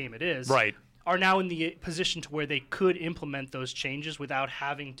which game it is, Right. are now in the position to where they could implement those changes without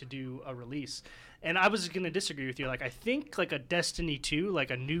having to do a release. And I was going to disagree with you. Like, I think like a Destiny 2, like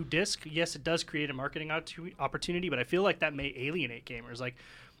a new disc, yes, it does create a marketing opportunity, but I feel like that may alienate gamers. Like,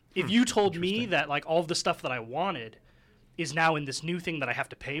 if you told me that like all of the stuff that I wanted is now in this new thing that I have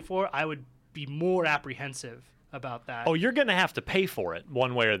to pay for, I would be more apprehensive about that. Oh, you're going to have to pay for it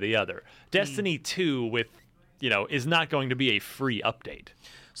one way or the other. Destiny 2 with, is not going to be a free update.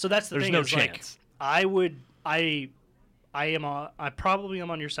 So that's the There's thing. no is, chance. Like, I probably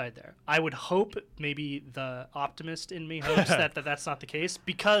am on your side there. I would hope, maybe the optimist in me hopes that that's not the case,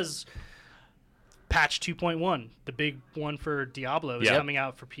 because patch 2.1, the big one for Diablo, is coming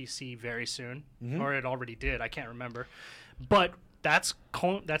out for PC very soon, or it already did. I can't remember, but that's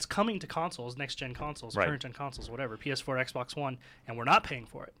coming to consoles, next gen consoles, current gen consoles, whatever, PS4, Xbox One, and we're not paying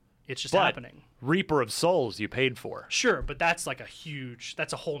for it. It's just happening. Reaper of Souls you paid for. Sure, but that's like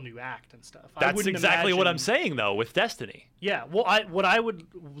that's a whole new act and stuff. That's exactly what I'm saying, though, with Destiny. Yeah, well, what I would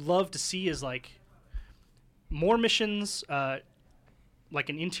love to see is like more missions, like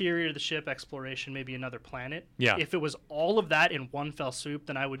an interior of the ship exploration, maybe another planet. Yeah. If it was all of that in one fell swoop,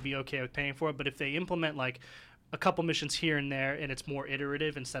 then I would be okay with paying for it. But if they implement like a couple missions here and there, and it's more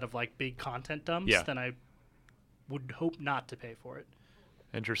iterative instead of like big content dumps, then I would hope not to pay for it.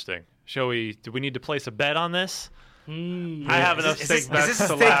 Interesting. Do we need to place a bet on this? I have enough steak bets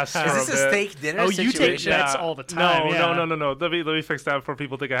to last for a bit. Is this a steak dinner situation? You take bets all the time. No. Let me fix that before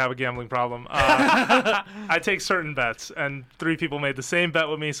people think I have a gambling problem. I take certain bets, and 3 people made the same bet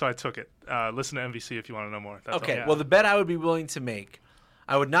with me, so I took it. Listen to MVC if you want to know more. That's okay, all. well, the bet I would be willing to make,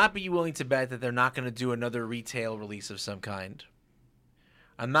 I would not be willing to bet that they're not going to do another retail release of some kind.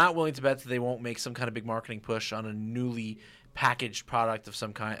 I'm not willing to bet that they won't make some kind of big marketing push on a newly packaged product of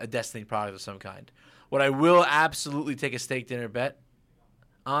some kind, a Destiny product of some kind. What I will absolutely take a steak dinner bet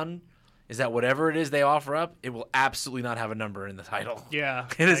on is that whatever it is they offer up, it will absolutely not have a number in the title. Yeah,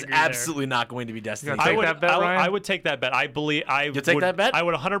 it is absolutely not going to be Destiny. I would take that bet. I believe You'll take that bet? I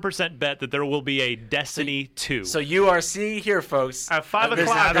would 100% bet that there will be a Destiny 2. So you are seeing here, folks. At 5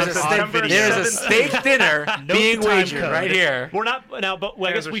 o'clock, there's a steak dinner being wagered right here. We're not now, but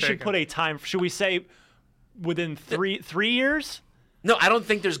I guess we should put a time. Should we say within 3 years? No, I don't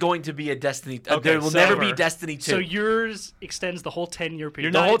think there's going to be a Destiny. There will never be Destiny 2. So yours extends the whole 10-year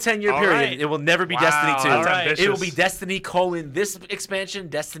period. The whole 10-year period. Right. It will never be Destiny 2. That's ambitious. It will be Destiny : this expansion,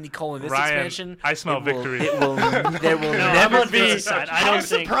 Destiny : this expansion. I smell victory. There will never be. I don't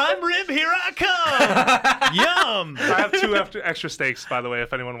think. Prime rib, here I come. Yum. I have 2 extra steaks, by the way,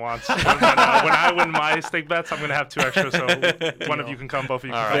 if anyone wants. When I win my steak bets, I'm going to have 2 extra, so one of you can come, both of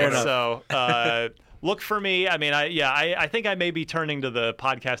you can come. So, look for me. I mean, I think I may be turning to the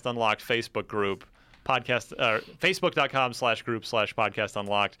Podcast Unlocked Facebook group, Facebook.com/group/Podcast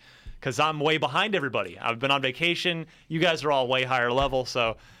Unlocked, because I'm way behind everybody. I've been on vacation. You guys are all way higher level,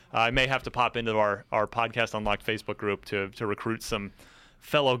 so I may have to pop into our Podcast Unlocked Facebook group to recruit some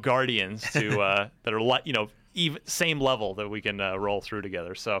fellow guardians to that are same level that we can roll through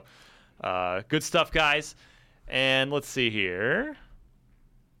together. So good stuff, guys. And let's see here.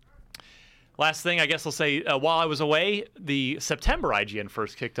 Last thing, I guess I'll say, while I was away, the September IGN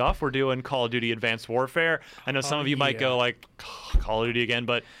first kicked off. We're doing Call of Duty Advanced Warfare. I know some of you might go like, Call of Duty again,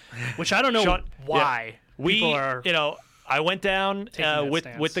 but which I don't know why. Yeah, I went down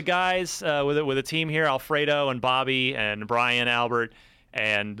with the guys, with a team here, Alfredo and Bobby and Brian, Albert,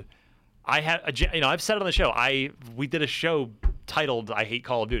 and I've said it on the show. We did a show titled "I Hate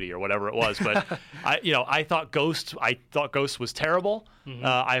Call of Duty" or whatever it was, but I thought Ghost was terrible. Mm-hmm.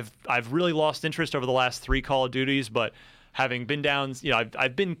 I've really lost interest over the last 3 Call of Duties, but having been down,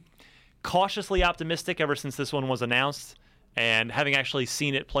 I've been cautiously optimistic ever since this one was announced, and having actually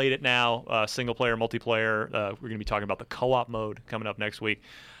seen it, played it now, single player, multiplayer. We're going to be talking about the co-op mode coming up next week.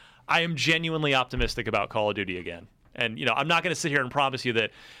 I am genuinely optimistic about Call of Duty again, and I'm not going to sit here and promise you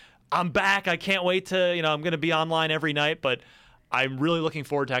that I'm back. I can't wait to I'm going to be online every night, but I'm really looking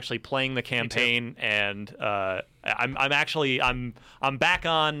forward to actually playing the campaign, and I'm back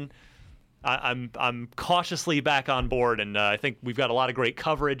on. I'm cautiously back on board, and I think we've got a lot of great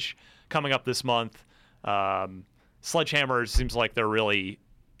coverage coming up this month. Sledgehammer seems like they're really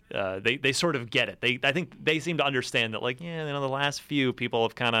they sort of get it. I think they seem to understand that, the last few people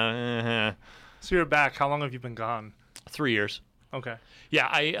have kind of. So you're back. How long have you been gone? 3 years. Okay.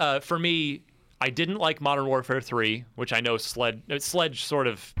 Yeah, for me, I didn't like Modern Warfare 3, which I know Sledge sort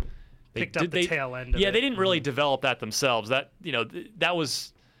of picked up the tail end of it. Yeah, they didn't really develop that themselves. That that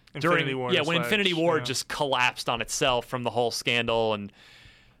was Infinity War. when Infinity War just collapsed on itself from the whole scandal, and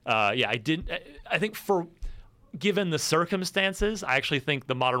I think given the circumstances, I actually think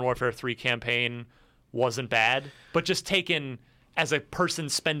the Modern Warfare 3 campaign wasn't bad, but just taken as a person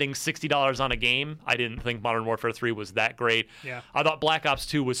spending $60 on a game, I didn't think Modern Warfare 3 was that great. Yeah. I thought Black Ops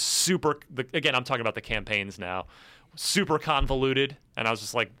 2 was again, I'm talking about the campaigns now, super convoluted, and I was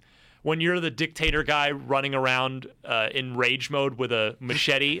just like, when you're the dictator guy running around in rage mode with a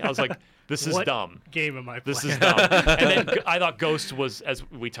machete, I was like, this is dumb. Game am I playing? This is dumb. And then I thought Ghost was, as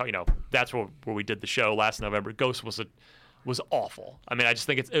we talk, that's where we did the show last November. Ghost was awful. I mean, I just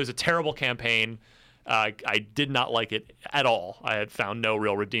think it was a terrible campaign. I did not like it at all. I had found no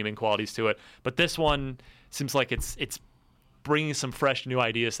real redeeming qualities to it. But this one seems like it's bringing some fresh new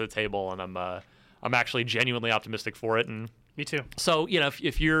ideas to the table, and I'm actually genuinely optimistic for it. And me too. So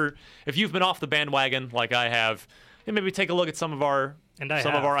if you've been off the bandwagon like I have, maybe take a look at some of our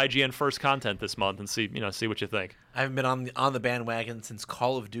IGN first content this month and see what you think. I haven't been on the bandwagon since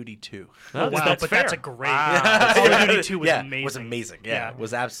Call of Duty 2. Oh, wow, that's but fair. that's a great. Call of Duty 2 was amazing. It was amazing. Yeah, it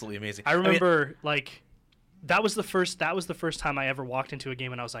was absolutely amazing. I remember that was the first time I ever walked into a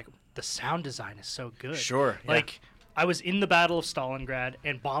game and I was like, the sound design is so good. Sure. Like I was in the Battle of Stalingrad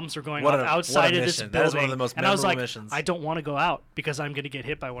and bombs were going What off a outside of this mission. building. That is one of the most and I was memorable like, missions. I don't want to go out because I'm going to get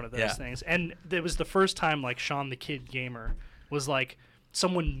hit by one of those things. And it was the first time like Sean the Kid Gamer was like,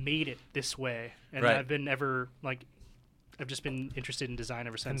 someone made it this way. And Right. I've just been interested in design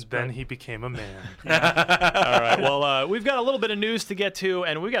ever since. And then he became a man. All right. Well, we've got a little bit of news to get to,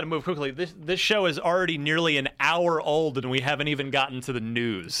 and we got to move quickly. This show is already nearly an hour old, and we haven't even gotten to the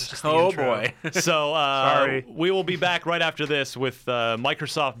news. Oh boy! So Sorry. We will be back right after this with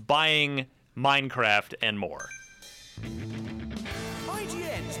Microsoft buying Minecraft and more.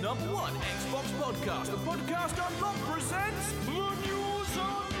 IGN's #1 Xbox podcast, the Podcast Unlocked presents the News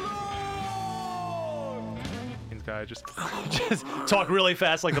Unlocked! Guy just talk really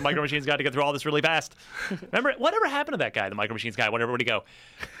fast like the Micro Machines guy to get through all this really fast. Remember, whatever happened to that guy, the Micro Machines guy? Where'd he go?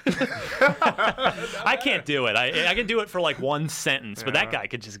 I can't do it. I can do it for like one sentence, but that guy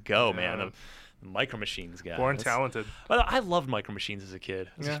could just go, man. The Micro Machines guy. born talented. I loved Micro Machines as a kid.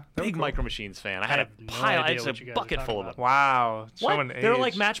 I was a big Micro Machines fan. I had I had a bucket full of them. Wow. What? They're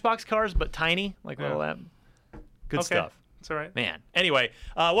like Matchbox cars, but tiny. Like all that. Good stuff. That's all right. Man. Anyway,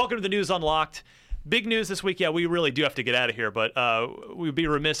 welcome to the News Unlocked. Big news this week. Yeah, we really do have to get out of here, but we'd be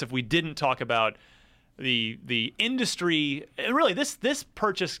remiss if we didn't talk about the industry. Really, this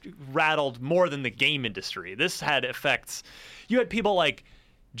purchase rattled more than the game industry. This had effects. You had people like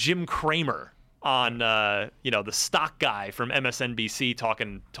Jim Cramer on the stock guy from MSNBC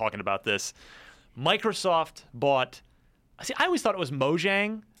talking about this. Microsoft bought. See, I always thought it was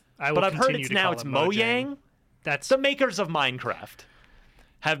Mojang, but I've heard it's Mojang. That's the makers of Minecraft.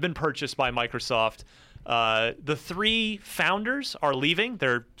 Have been purchased by Microsoft. The three founders are leaving.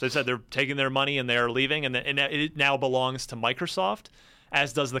 They said they're taking their money and they are leaving, and it now belongs to Microsoft,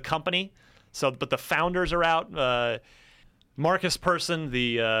 as does the company. But the founders are out. Marcus Persson,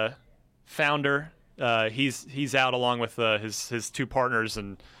 the founder, he's out along with his two partners,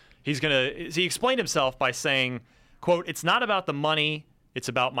 and he explained himself by saying, "quote It's not about the money, it's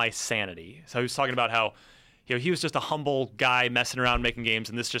about my sanity." So he was talking about how. He was just a humble guy messing around making games,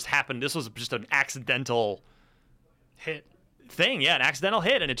 and this just happened. This was just an accidental hit thing, an accidental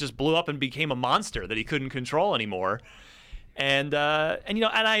hit, and it just blew up and became a monster that he couldn't control anymore. And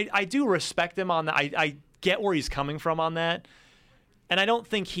I do respect him on that. I get where he's coming from on that, and I don't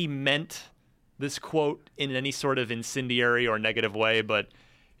think he meant this quote in any sort of incendiary or negative way. But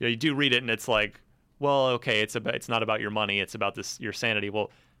you do read it, and it's like, well, okay, it's not about your money, it's about your sanity. Well.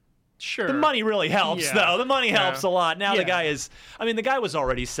 Sure. The money really helps, though. The money helps a lot. Now the guy the guy was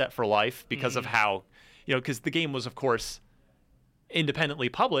already set for life because of how, because the game was, of course, independently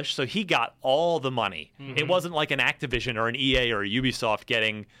published, so he got all the money. Mm-hmm. It wasn't like an Activision or an EA or a Ubisoft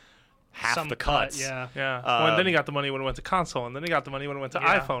getting half the cuts. And then he got the money when it went to console, and then he got the money when it went to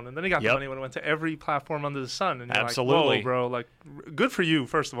iPhone, and then he got the money when it went to every platform under the sun. And you're absolutely, like, whoa, bro, like, good for you,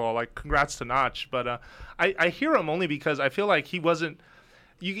 first of all. Like, congrats to Notch. But I hear him only because I feel like he wasn't.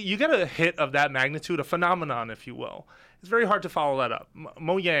 You get a hit of that magnitude, a phenomenon, if you will. It's very hard to follow that up.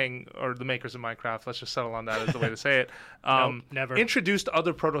 Mojang, or the makers of Minecraft, let's just settle on that as the way to say it, never introduced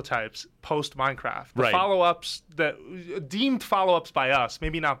other prototypes post-Minecraft. The follow-ups, deemed follow-ups by us,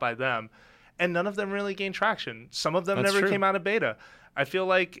 maybe not by them, and none of them really gained traction. Some of them never came out of beta. I feel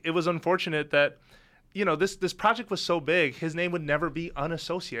like it was unfortunate that this project was so big, his name would never be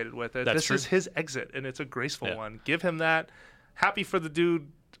unassociated with it. This is his exit, and it's a graceful one. Give him that. Happy for the dude.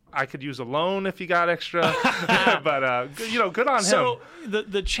 I could use a loan if he got extra. But good on him. So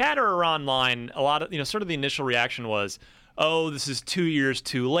the chatter online, a lot of sort of the initial reaction was, oh, this is 2 years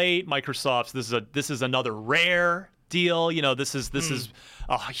too late. Microsoft's this is another Rare deal. This is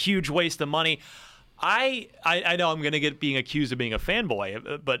a huge waste of money. I know I'm going to get being accused of being a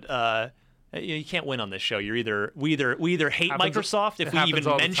fanboy, but you can't win on this show. We either hate Microsoft if we even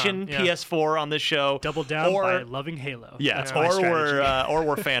mention PS4 on this show, double down by loving Halo. Yeah, or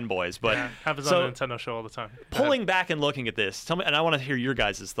we're fanboys. But happens on the Nintendo show all the time. Pulling back and looking at this, tell me, and I want to hear your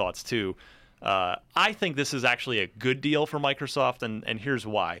guys' thoughts too. I think this is actually a good deal for Microsoft, and here's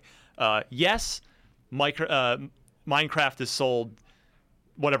why. Yes, Minecraft is sold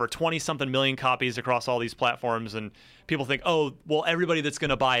 20-something million copies across all these platforms, and people think, oh, well, everybody that's going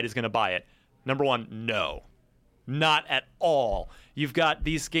to buy it is going to buy it. Number one, no, not at all. You've got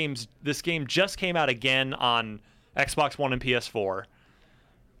these games. This game just came out again on Xbox One and PS4.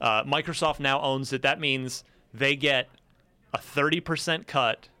 Microsoft now owns it. That means they get a 30%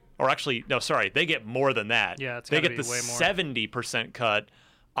 cut, or actually, no, sorry, they get more than that. Yeah, it's they gotta get be the way more. 70% cut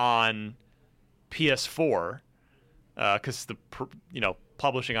on PS4 because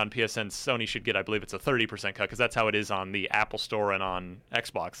publishing on PSN, Sony should get, I believe it's a 30% cut because that's how it is on the Apple Store and on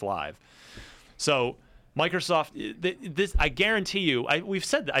Xbox Live. So Microsoft, this I guarantee you, I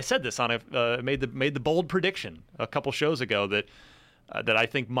said this on made the bold prediction a couple shows ago that I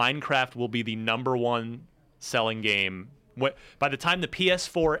think Minecraft will be the number one selling game by the time the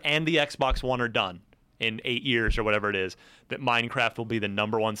PS4 and the Xbox One are done in 8 years or whatever it is. That Minecraft will be the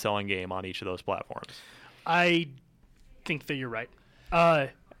number one selling game on each of those platforms. I think that you're right.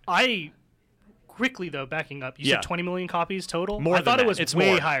 I quickly though backing up. You said 20 million copies total. More I thought than it was that. It's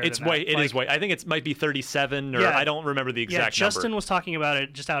way more. higher. It's than way. that. It is way. I think it might be 37 or I don't remember the exact number. Justin was talking about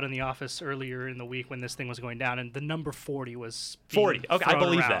it just out in the office earlier in the week when this thing was going down, and the number 40 was 40. Okay, I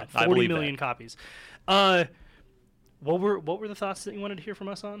believe that. 40 million copies. What were the thoughts that you wanted to hear from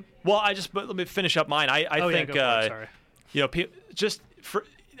us on? Well, let me finish up mine. I think sorry.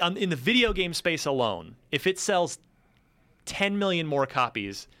 In the video game space alone, if it sells 10 million more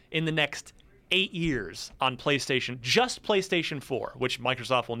copies in the next 8 years on PlayStation, just PlayStation 4, which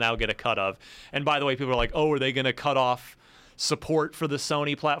Microsoft will now get a cut of. And by the way, people are like, oh, are they going to cut off support for the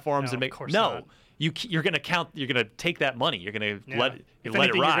Sony platforms? No, of course no. not. You're going to take that money. You're going to let it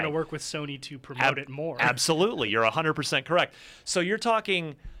ride. You're going to work with Sony to promote it more. Absolutely. You're 100% correct. So you're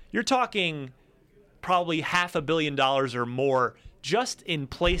talking probably $500 million or more just in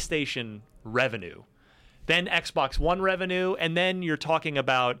PlayStation revenue. Then Xbox One revenue, and then you're talking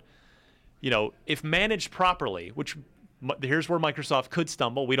about, if managed properly, which here's where Microsoft could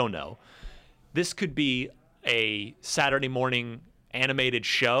stumble, we don't know. This could be a Saturday morning animated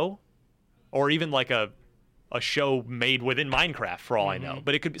show, or even like a show made within Minecraft, for all I know.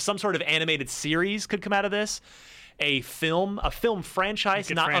 But it could be some sort of animated series could come out of this. A film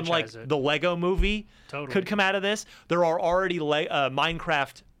franchise, not unlike the Lego movie, could come out of this. There are already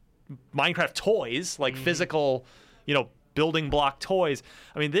Minecraft toys, like physical, building block toys.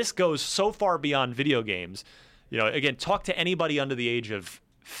 I mean, this goes so far beyond video games. Again, talk to anybody under the age of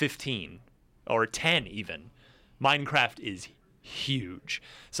 15 or 10 even. Minecraft is huge.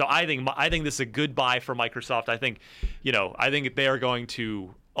 So I think this is a good buy for Microsoft. I think they are going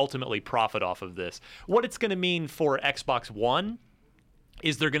to ultimately profit off of this. What it's going to mean for Xbox One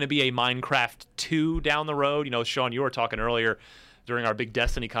is there going to be a Minecraft 2 down the road? Sean, you were talking earlier during our big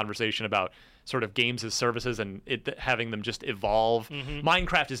Destiny conversation about sort of games as services and having them just evolve.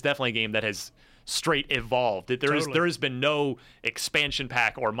 Minecraft is definitely a game that has straight evolved. There has been no expansion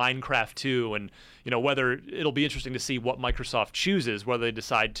pack or Minecraft 2, and whether it'll be interesting to see what Microsoft chooses, whether they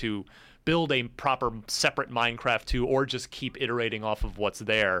decide to build a proper separate Minecraft 2 or just keep iterating off of what's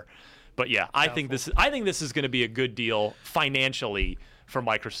there. But yeah, I think this is going to be a good deal financially for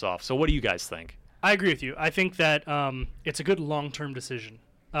Microsoft. So what do you guys think? I agree with you. I think that it's a good long-term decision.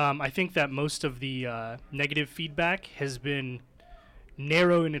 I think that most of the negative feedback has been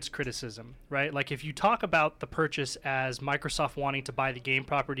narrow in its criticism, right? Like if you talk about the purchase as Microsoft wanting to buy the game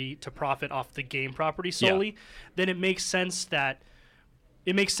property to profit off the game property solely, then it makes sense to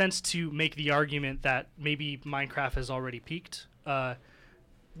make the argument that maybe Minecraft has already peaked,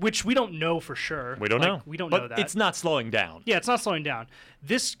 which we don't know for sure. We don't know. We don't know that. It's not slowing down. Yeah, it's not slowing down.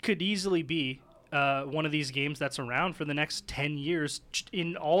 This could easily be one of these games that's around for the next 10 years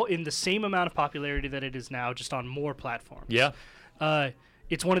in the same amount of popularity that it is now, just on more platforms. Yeah.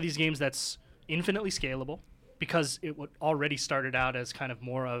 It's one of these games that's infinitely scalable because it already started out as kind of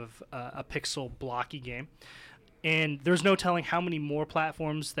more of a pixel blocky game. And there's no telling how many more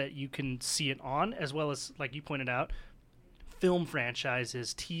platforms that you can see it on, as well as, like you pointed out, film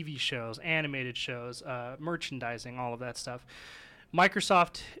franchises, TV shows, animated shows, merchandising, all of that stuff.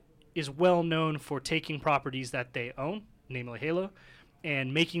 Microsoft is well known for taking properties that they own, namely Halo,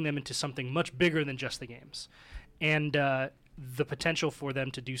 and making them into something much bigger than just the games. And the potential for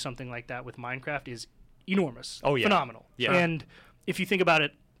them to do something like that with Minecraft is enormous. Oh, yeah. Phenomenal. Yeah. And if you think about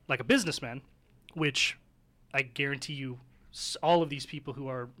it like a businessman, which I guarantee you all of these people who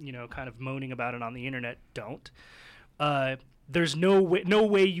are, kind of moaning about it on the internet don't, there's no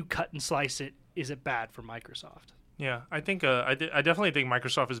way you cut and slice it. Is it bad for Microsoft? Yeah, I think I definitely think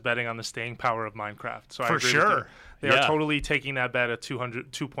Microsoft is betting on the staying power of Minecraft. So For I agree sure. with you. They are totally taking that bet at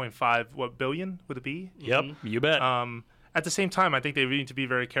 2.5 billion with a B. Yep, you bet. At the same time, I think they need to be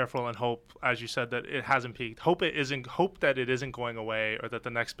very careful and hope, as you said, that it hasn't peaked. Hope that it isn't going away, or that the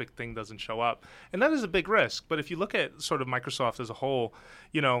next big thing doesn't show up. And that is a big risk. But if you look at sort of Microsoft as a whole,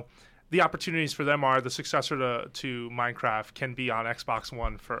 the opportunities for them are the successor to Minecraft can be on Xbox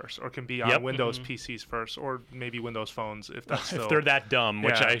One first, or can be on Windows PCs first, or maybe Windows phones if that's still... if they're that dumb,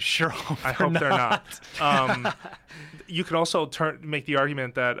 which I sure hope they're not. You could also make the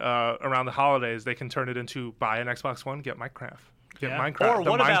argument that around the holidays they can turn it into buy an Xbox One, get Minecraft. Minecraft, or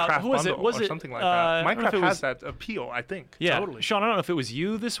what about Minecraft who was it? Was or it something like that? Minecraft has has that appeal, I think. Yeah, totally. Sean, I don't know if it was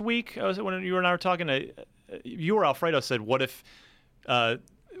you this week. When you and I were talking. You or Alfredo said, "What if?"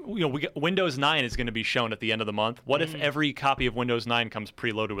 Windows 9 is going to be shown at the end of the month. What if every copy of Windows 9 comes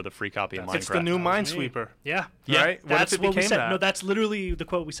preloaded with a free copy of Minecraft? It's the new Minesweeper. Yeah. Right? That's what we said. that? No, that's literally the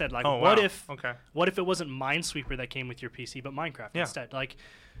quote we said. Like, oh, what wow. if Okay. What if it wasn't Minesweeper that came with your PC, but Minecraft instead? Like,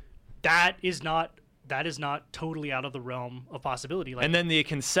 that is not totally out of the realm of possibility. Like, and then they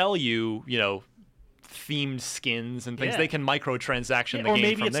can sell you, themed skins and things. They can microtransaction the game or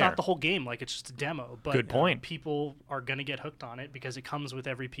maybe from it's there. not the whole game, like it's just a demo. But Good point. People are going to get hooked on it because it comes with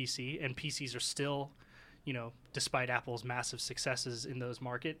every PC, and PCs are still, despite Apple's massive successes in those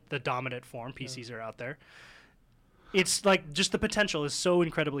market, the dominant form. PCs are out there. It's like just the potential is so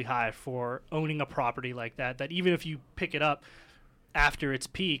incredibly high for owning a property like that even if you pick it up after its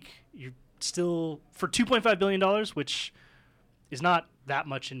peak, you're still for $2.5 billion, which is not that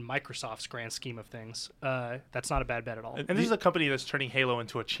much in Microsoft's grand scheme of things. That's not a bad bet at all. And this is a company that's turning Halo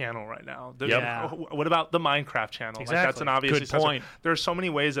into a channel right now. What about the Minecraft channel? Exactly. Like, that's an obvious Good point. There are so many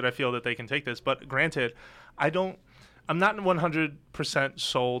ways that I feel that they can take this. But granted, I'm not 100%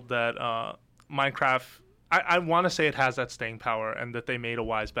 sold that Minecraft... I want to say it has that staying power and that they made a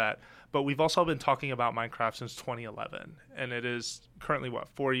wise bet. But we've also been talking about Minecraft since 2011. And it is currently,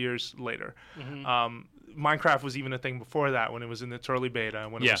 4 years later. Mm-hmm. Minecraft was even a thing before that when it was in its early beta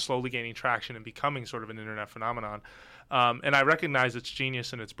and when it was slowly gaining traction and becoming sort of an internet phenomenon. And I recognize its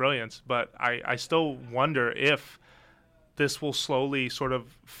genius and its brilliance, but I still wonder if this will slowly sort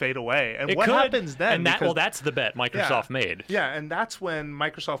of fade away. And what happens then? And that's the bet Microsoft made. Yeah, and that's when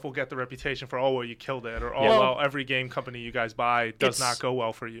Microsoft will get the reputation for, you killed it, or, every game company you guys buy does not go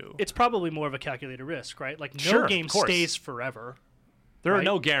well for you. It's probably more of a calculated risk, right? Like, no game stays forever. There are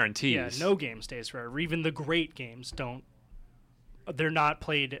no guarantees. Yeah, no game stays forever. Even the great games don't. They're not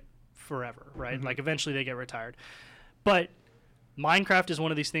played forever, right? Mm-hmm. Like, eventually they get retired. But Minecraft is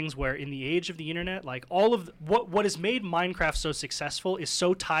one of these things where, in the age of the internet, like, all of what has made Minecraft so successful is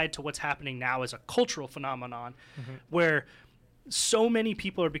so tied to what's happening now as a cultural phenomenon, where so many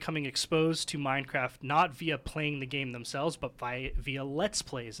people are becoming exposed to Minecraft not via playing the game themselves, but via Let's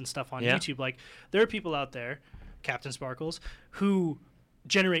Plays and stuff on YouTube. Like, there are people out there, Captain Sparkles, who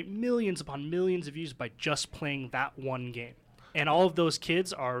generate millions upon millions of views by just playing that one game. And all of those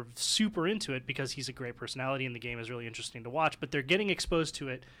kids are super into it because he's a great personality and the game is really interesting to watch, but they're getting exposed to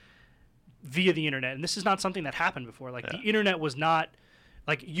it via the internet. And this is not something that happened before. Like, the internet was not,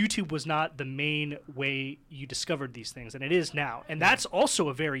 like, YouTube was not the main way you discovered these things, and it is now. And that's also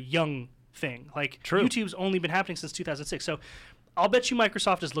a very young thing. Like, YouTube's only been happening since 2006. So I'll bet you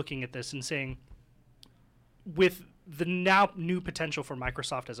Microsoft is looking at this and saying, with the now new potential for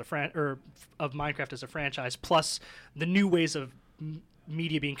Microsoft as of Minecraft as a franchise, plus the new ways of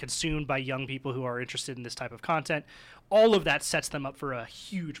media being consumed by young people who are interested in this type of content, all of that sets them up for a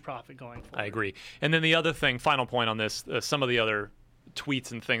huge profit going forward. I agree. And then the other thing, final point on this, some of the other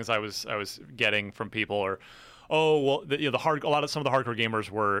tweets and things I was getting from people are, some of the hardcore gamers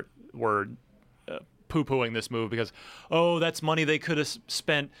were poo-pooing this move because, that's money they could have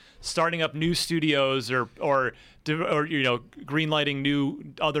spent starting up new studios or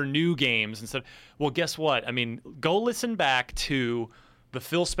greenlighting other new games instead. Well, guess what? I mean, go listen back to the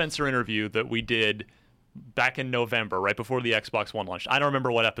Phil Spencer interview that we did back in November, right before the Xbox One launched. I don't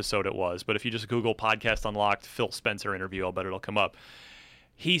remember what episode it was, but if you just Google Podcast Unlocked Phil Spencer interview, I'll bet it'll come up.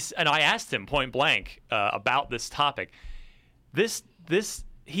 And I asked him point blank about this topic. this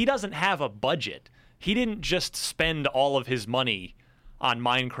he doesn't have a budget. He didn't just spend all of his money on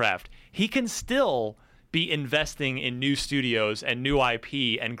Minecraft. He can still be investing in new studios and new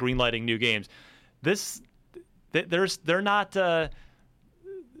IP and greenlighting new games. They're not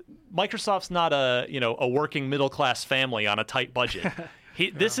Microsoft's not a working middle class family on a tight budget.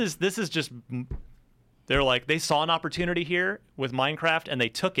 This is just they're like they saw an opportunity here with Minecraft and they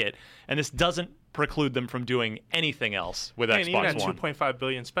took it, and this doesn't preclude them from doing anything else with Xbox even at One. $2.5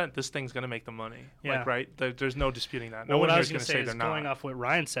 billion spent, this thing's going to make the money. Yeah. Like, right? There's no disputing that. Well, No one what I here was is going going to to say say is they're not. going off what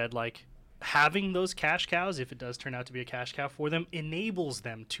Ryan said, like having those cash cows, if it does turn out to be a cash cow for them, enables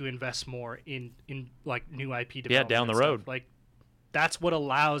them to invest more in like new IP development. down the and road. stuff. Like that's what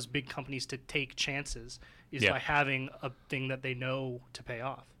allows big companies to take chances is by having a thing that they know to pay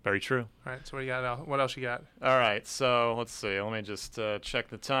off. Very true. All right, so what you got, Al? What else you got? All right, so let's see. Let me just check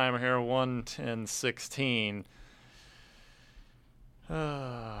the timer here. 1:10:16.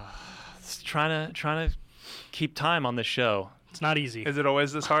 Trying to keep time on this show. It's not easy. Is it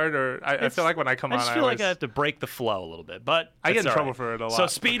always this hard? Or I feel like when I come I on, just I feel always... like I have to break the flow a little bit, but I get it's in all trouble right. for it a lot. So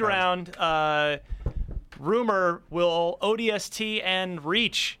speed Okay. round. Rumor, will ODST and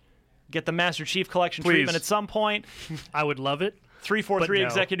Reach get the Master Chief Collection Please. treatment at some point? I would love it. 343 But no.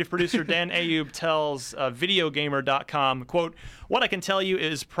 executive producer Dan Ayub tells videogamer.com, quote, "What I can tell you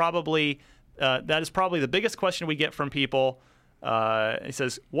is probably that is probably the biggest question we get from people." He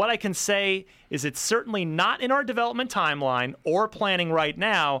says, "What I can say is it's certainly not in our development timeline or planning right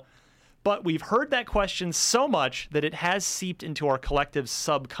now, but we've heard that question so much that it has seeped into our collective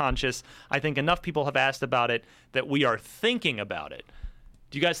subconscious. I think enough people have asked about it that we are thinking about it."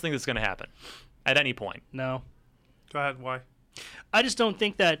 Do you guys think this is going to happen at any point? No. Go ahead, why? I just don't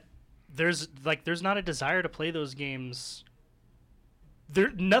think that there's not a desire to play those games.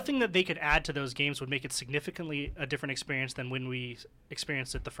 Nothing that they could add to those games would make it significantly a different experience than when we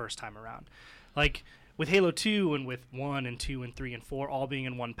experienced it the first time around. Like with Halo 2 and with 1 and 2 and 3 and 4 all being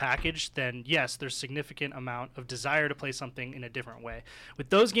in one package, then yes, there's significant amount of desire to play something in a different way. With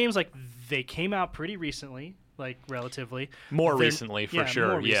those games, like they came out pretty recently, like relatively. More recently, for sure,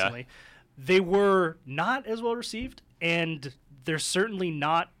 more yeah. recently. They were not as well received, and they're certainly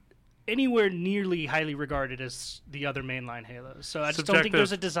not anywhere nearly highly regarded as the other mainline Halos. So I just don't think Subjective.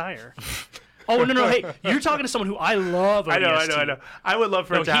 there's a desire. Oh, no, hey, you're talking to someone who I love ODST. I know. I would love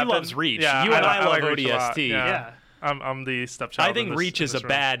for it to happen. He loves Reach. Yeah, You and I love like Reach a lot. ODST. Yeah. I'm the stepchild. I think in this, Reach in is this a room.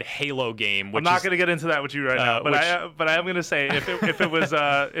 bad Halo game. Which I'm not is, going to get into that with you right now, but I am going to say if it was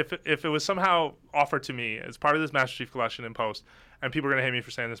if it was somehow offered to me as part of this Master Chief Collection in post, and people are going to hate me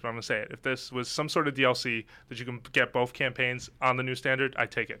for saying this, but I'm going to say it. If this was some sort of DLC that you can get both campaigns on the new standard, I'd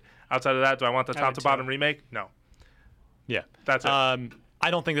take it. Outside of that, do I want the top to bottom remake? No. Yeah, That's it. I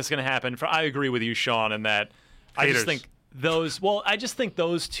don't think that's going to happen. I agree with you, Sean, in that I just think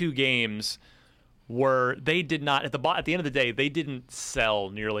those two games they did not at the end of the day they didn't sell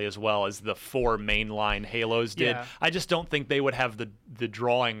nearly as well as the 4 mainline Halos did. Yeah. I just don't think they would have the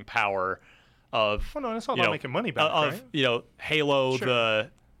drawing power of it's all about making money back, right? Halo, Sure.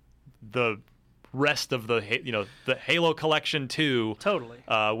 the rest of the Halo collection 2 Totally.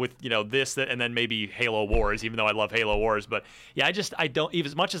 with this and then maybe Halo Wars, even though I love Halo Wars, but yeah, I don't even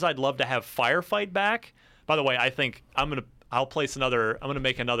as much as I'd love to have Firefight back. By the way, I think I'm gonna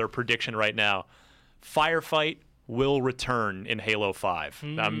make another prediction right now. Firefight will return in Halo 5.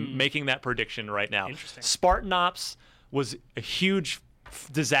 I'm making that prediction right now. Interesting. Spartan Ops was a huge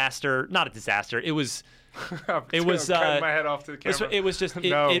disaster. Not a disaster. It was It was cutting my head off to the camera. It was just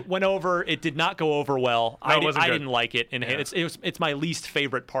No. it went over. It did not go over well. No, it wasn't I good. didn't like it. And it's my least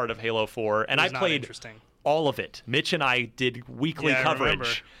favorite part of Halo 4. And It I was not played interesting. all of it. Mitch and I did weekly Yeah, I remember.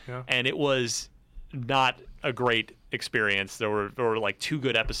 coverage, Yeah. and it was not a great experience. There were like 2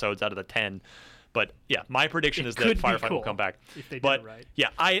 good episodes out of the 10. But yeah, my prediction is that could be Firefight will cool come back. if they did but it right.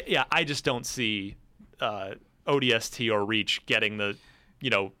 I just don't see ODST or Reach getting the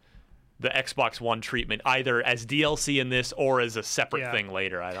Xbox One treatment either as DLC in this or as a separate Yeah. thing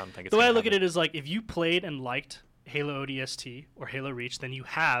later. I don't think it's The way I gonna look at happen. it is like if you played and liked Halo ODST or Halo Reach, then you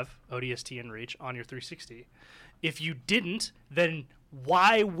have ODST and Reach on your 360. If you didn't, then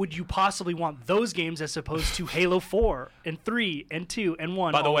why would you possibly want those games as opposed to Halo 4 and 3 and 2 and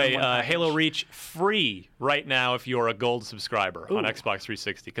 1? By the all in way, one package? Halo Reach free right now if you're a gold subscriber on Ooh. Xbox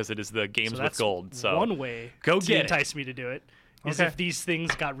 360 because it is the games So with that's gold. So one way go to get it. entice me to do it is Okay. if these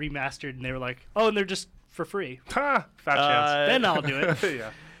things got remastered and they were like, oh, and they're just for free. Ha! Fat chance. Then I'll do it.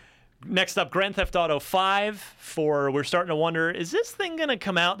 Yeah. Next up, Grand Theft Auto 5. We're starting to wonder, is this thing going to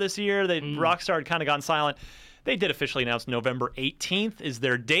come out this year? Rockstar had kind of gone silent. They did officially announce November 18th is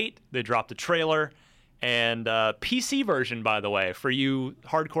their date. They dropped a trailer, And PC version, by the way, for you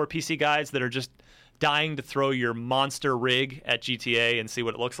hardcore PC guys that are just dying to throw your monster rig at GTA and see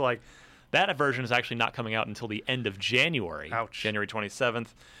what it looks like, that version is actually not coming out until the end of January. Ouch. January 27th.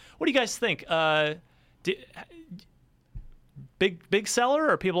 What do you guys think? Big seller,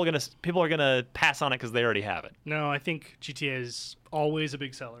 or people are gonna pass on it because they already have it? No, I think GTA is always a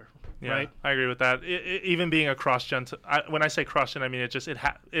big seller. Yeah, right? I agree with that. Even being a cross-gen, when I say cross-gen, I mean it will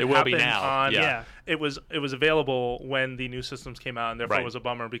happened be now. on. Yeah. It was available when the new systems came out, and therefore Right. it was a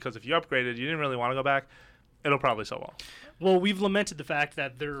bummer because if you upgraded, you didn't really want to go back. It'll probably sell well. Well, we've lamented the fact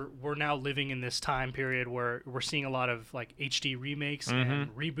that we're now living in this time period where we're seeing a lot of like HD remakes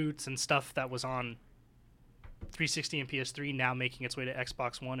and reboots and stuff that was on 360 and PS3 now making its way to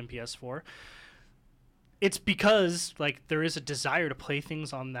Xbox One and PS4. It's because like there is a desire to play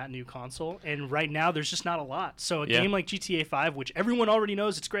things on that new console, and right now there's just not a lot. So a game like GTA 5, which everyone already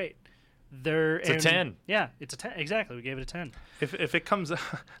knows it's great, it's a 10. Yeah, it's a 10. Exactly, we gave it a 10. If it comes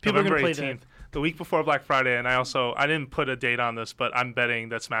People are November gonna play 18th, the week before Black Friday, and I didn't put a date on this, but I'm betting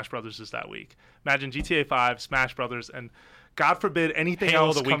that Smash Brothers is that week. Imagine GTA 5, Smash Brothers, and God forbid anything Halo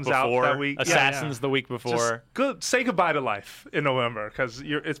else the week comes before, out that week. Assassins the week before. Just good. Say goodbye to life in November because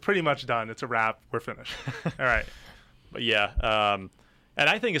it's pretty much done. It's a wrap. We're finished. All right. But yeah, and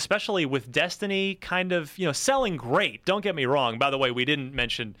I think especially with Destiny kind of selling great. Don't get me wrong. By the way, we didn't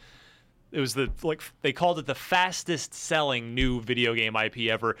mention it was they called it the fastest selling new video game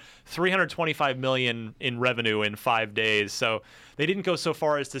IP ever, 325 million in revenue in 5 days. So they didn't go so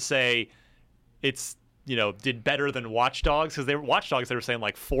far as to say it's did better than Watch Dogs, because Watch Dogs they were saying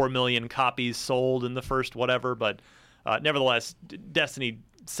like 4 million copies sold in the first whatever, but nevertheless Destiny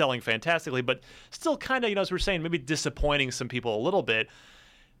selling fantastically, but still kind of as we were saying, maybe disappointing some people a little bit.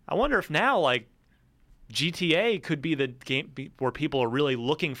 I wonder if now like GTA could be the game where people are really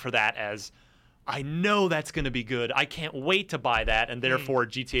looking for that as, I know that's going to be good, I can't wait to buy that, and therefore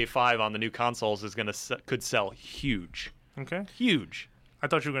GTA 5 on the new consoles is could sell huge. Okay. Huge. I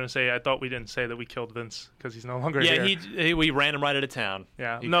thought you were going to say, I thought we didn't say that we killed Vince because he's no longer here. Yeah, we ran him right out of town.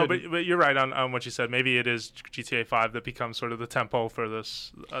 Yeah, but you're right on what you said. Maybe it is GTA 5 that becomes sort of the tempo for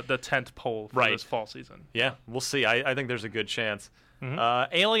this, the tent pole for this fall season. Yeah, we'll see. I think there's a good chance.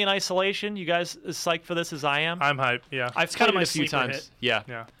 Alien Isolation, you guys as psyched for this as I am? I'm hyped, yeah. I've played it a few times. Hit.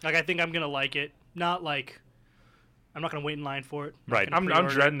 Yeah. Like I think I'm going to like it. Not like I'm not going to wait in line for it. Right. I'm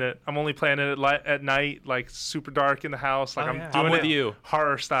dreading it. I'm only playing it at night, like super dark in the house. Like I'm with you.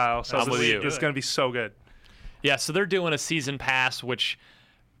 Horror style. So I'm with you. It's going to be so good. Yeah, so they're doing a season pass, which,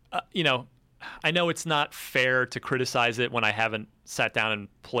 I know it's not fair to criticize it when I haven't sat down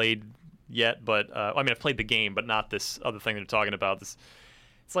and played yet, but I've played the game, but not this other thing they're talking about.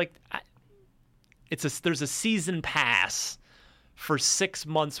 It's like there's a season pass for 6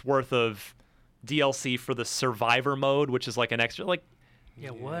 months worth of DLC for the survivor mode, which is like an extra what?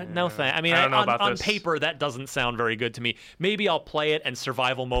 No thanks. I mean, I don't know about on this. paper that doesn't sound very good to me. Maybe I'll play it and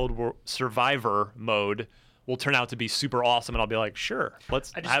survivor mode will turn out to be super awesome, and I'll be like, sure,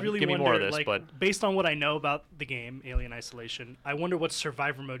 really give me wonder, more of this. like, but based on what I know about the game Alien Isolation, I wonder what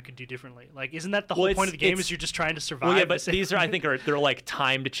survivor mode could do differently. Like, isn't that the whole point of the game? Is you're just trying to survive? Well, yeah, but these are they're like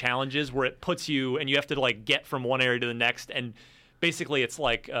timed challenges where it puts you and you have to like get from one area to the next, and basically it's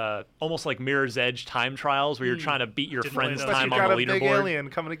like almost like Mirror's Edge time trials where you're trying to beat your friend's time on the leaderboard. You got a big alien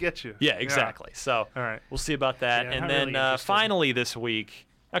coming to get you. Yeah, exactly. So all right, we'll see about that. Yeah, and I'm then really interested. finally this week,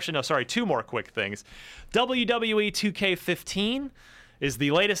 actually no, sorry, 2 more quick things. WWE 2K15 is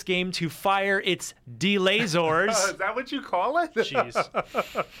the latest game to fire its delasers. Is that what you call it?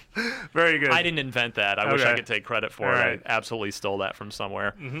 Jeez. Very good. I didn't invent that. I wish I Okay. could take credit for All it. right. I absolutely stole that from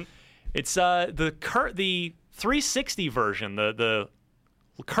somewhere. It's the 360 version, the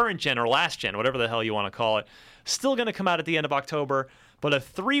current gen or last gen, whatever the hell you want to call it, still going to come out at the end of October, but a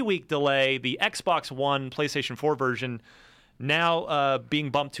 3-week delay. The Xbox One, PlayStation 4 version now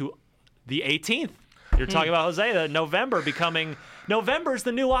being bumped to the 18th. You're talking about, Jose, November's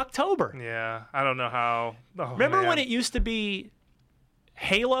the new October. Yeah, I don't know how. Oh, Remember man. when it used to be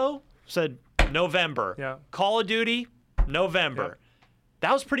Halo said November, Yeah. Call of Duty November.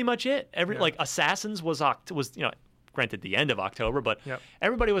 That was pretty much it. Like Assassins was granted the end of October, but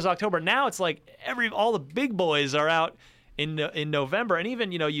everybody was October. Now it's like all the big boys are out in November, and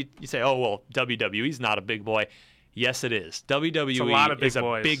even you say, oh well, WWE's not a big boy. Yes, it is. WWE is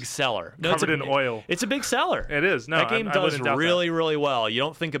a big seller. No, Covered in oil. It's a big seller. It is. No, that game I does wouldn't doubt really, really well. You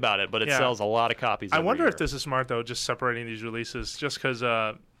don't think about it, but it sells a lot of copies. I every wonder year. if this is smart though, just separating these releases, just because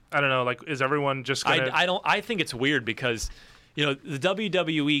I don't know. Like, is everyone just gonna? I think it's weird because The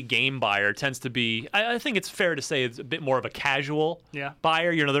WWE game buyer tends to be, I think it's fair to say, it's a bit more of a casual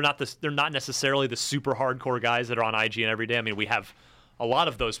buyer. They're not necessarily the super hardcore guys that are on IGN every day. I mean, we have a lot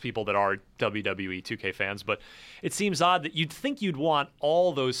of those people that are WWE 2K fans, but it seems odd that you'd think you'd want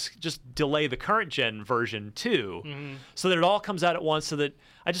all those, just delay the current gen version too, so that it all comes out at once. So that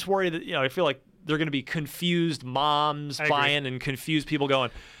I just worry that, I feel like they're going to be confused moms buying and confused people going,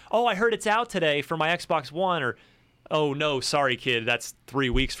 oh, I heard it's out today for my Xbox One, or oh no, sorry kid, that's 3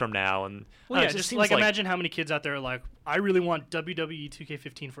 weeks from now. And it just seems like imagine how many kids out there are like, I really want WWE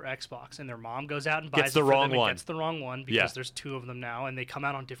 2K15 for Xbox, and their mom goes out and buys gets the it for wrong them one. and gets the wrong one because there's 2 of them now, and they come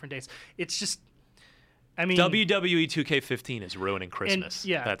out on different dates. It's just, I mean, WWE 2K15 is ruining Christmas.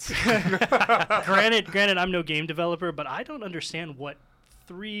 And, That's granted, I'm no game developer, but I don't understand what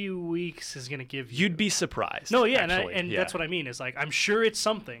 3 weeks is going to give you. You'd be surprised. No, yeah, and that's what I mean. Is like, I'm sure it's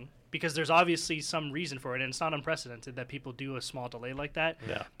something, because there's obviously some reason for it, and it's not unprecedented that people do a small delay like that.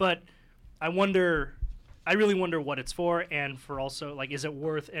 Yeah. But I really wonder what it's for, and for also, like, is it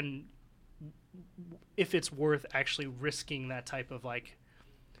worth, and if it's worth actually risking that type of, like,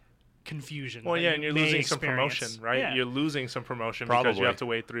 confusion. Well, yeah, and you're losing some experience. promotion, right? Yeah. You're losing some promotion Probably. because you have to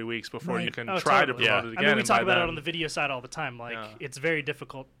wait 3 weeks before you can totally. try to promote it again. I mean, we and talk by about then, it on the video side all the time. Like, it's very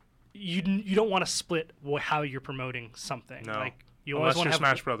difficult. You don't want to split how you're promoting something. No. Like, you unless always want you're to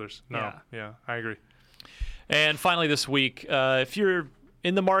have Smash Brothers. No, yeah, I agree. And finally this week, if you're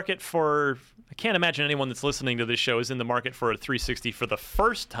in the market for, I can't imagine anyone that's listening to this show is in the market for a 360 for the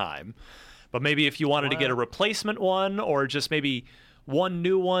first time, but maybe if you wanted to get a replacement one, or just maybe one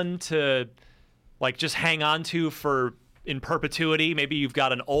new one to, like, just hang on to for in perpetuity. Maybe you've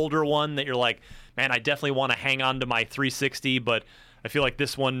got an older one that you're like, man, I definitely want to hang on to my 360, but I feel like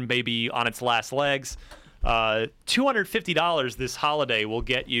this one may be on its last legs. $250 this holiday will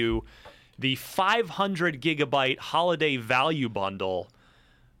get you the 500 gigabyte holiday value bundle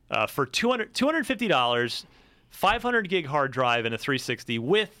for $250, 500 gig hard drive and a 360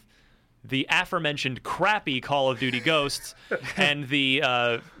 with the aforementioned crappy Call of Duty Ghosts and the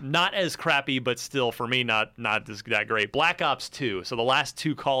not as crappy, but still for me not that great, Black Ops 2. So the last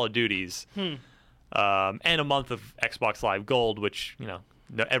 2 Call of Duties, and a month of Xbox Live Gold, which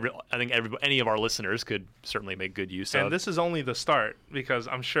I think any of our listeners could certainly make good use of. And this is only the start, because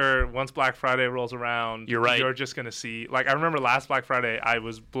I'm sure once Black Friday rolls around, you're right. You're just going to see, like, I remember last Black Friday, I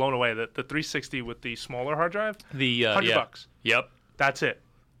was blown away that the 360 with the smaller hard drive, the $100. Yep. That's it.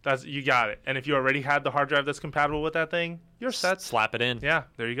 You got it. And if you already had the hard drive that's compatible with that thing, you're set. Slap it in. Yeah,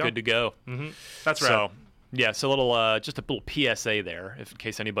 there you go. Good to go. Mm-hmm. That's right. So, yeah, so just a little PSA there, in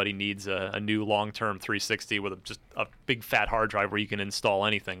case anybody needs a new long-term 360 with just a big fat hard drive where you can install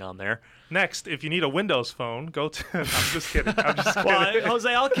anything on there. Next, if you need a Windows phone, go to... I'm just kidding. Well,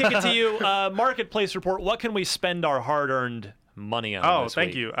 Jose, I'll kick it to you. Marketplace report. What can we spend our hard-earned money on this thank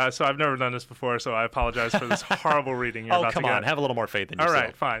week? you. So I've never done this before, so I apologize for this horrible reading you're about come to get. on. Have a little more faith in All yourself.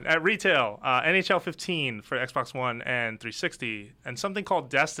 right, fine. At retail, NHL 15 for Xbox One and 360, and something called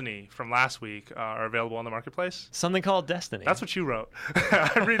Destiny from last week are available on the marketplace. Something called Destiny. That's what you wrote.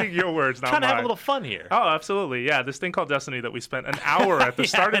 I'm reading your words, not trying mine. to have a little fun here. Oh, absolutely. Yeah, this thing called Destiny that we spent an hour at the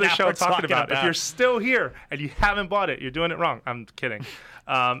start of the show talking about. If you're still here and you haven't bought it, you're doing it wrong. I'm kidding.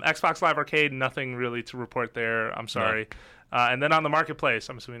 Xbox Live Arcade, nothing really to report there. I'm sorry. No. And then on the marketplace,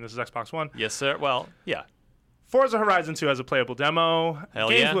 I'm assuming this is Xbox One. Yes, sir. Well, yeah. Forza Horizon 2 has a playable demo. Hell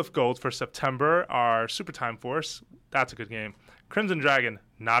Games yeah. with Gold for September are Super Time Force. That's a good game. Crimson Dragon,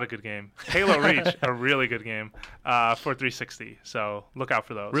 not a good game. Halo Reach, a really good game for 360. So look out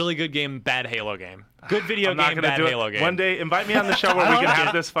for those. Really good game, bad Halo game. Good video I'm not game, gonna bad do Halo it. game. One day, invite me on the show where we can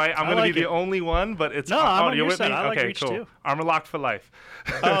have this fight. I'm going to be the only one, but it's... No, I'm on you're your with side. me? I like okay, Reach cool. too. Armor locked for life.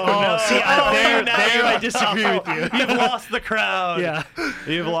 No. See, there I disagree with you. You've lost the crowd. Yeah.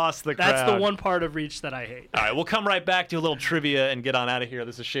 You've lost the crowd. That's the one part of Reach that I hate. All right, we'll come right back to a little trivia and get on out of here.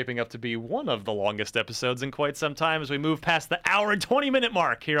 This is shaping up to be one of the longest episodes in quite some time as we move past the hour and 20-minute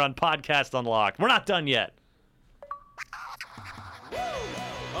mark here on Podcast Unlocked. We're not done yet.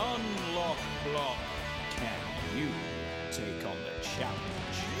 Unlock block. Can you take on the challenge?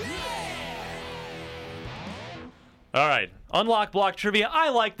 All right, Unlock Block Trivia. I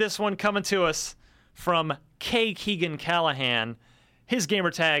like this one coming to us from K. Keegan Callahan. His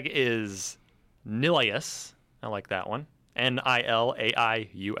gamer tag is Nilius. I like that one.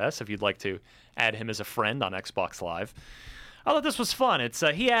 Nilaius, if you'd like to add him as a friend on Xbox Live. I thought this was fun.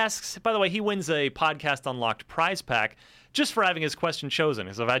 He asks, by the way, he wins a Podcast Unlocked prize pack just for having his question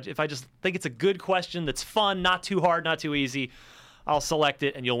chosen. So if I just think it's a good question that's fun, not too hard, not too easy, I'll select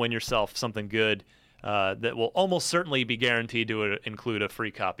it and you'll win yourself something good. that will almost certainly be guaranteed to include a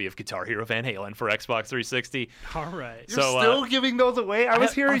free copy of Guitar Hero Van Halen for Xbox 360. All right. You're still giving those away? I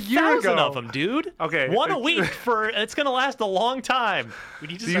was here a year ago. 1,000 of them, dude. Okay. One a week it's going to last a long time. We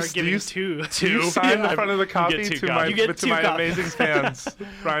need to start giving two. Do you sign the front of the copy to my amazing fans?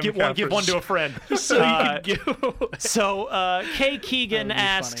 Give one to a friend. So you can give. So Kay Keegan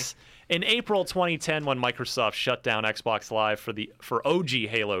asks, in April 2010, when Microsoft shut down Xbox Live for OG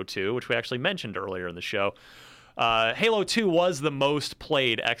Halo 2, which we actually mentioned earlier in the show, Halo 2 was the most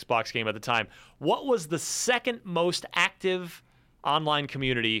played Xbox game at the time. What was the second most active online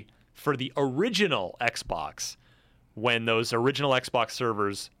community for the original Xbox when those original Xbox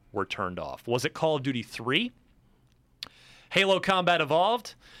servers were turned off? Was it Call of Duty 3, Halo Combat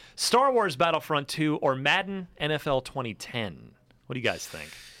Evolved, Star Wars Battlefront 2, or Madden NFL 2010? What do you guys think?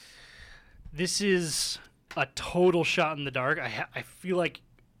 This is a total shot in the dark. I feel like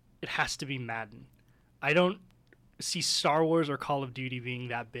it has to be Madden. I don't see Star Wars or Call of Duty being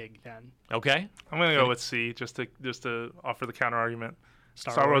that big then. Okay. I'm going to go with C just to offer the counter argument.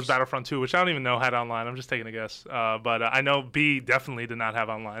 Star Wars Battlefront 2, which I don't even know had online. I'm just taking a guess. But I know B definitely did not have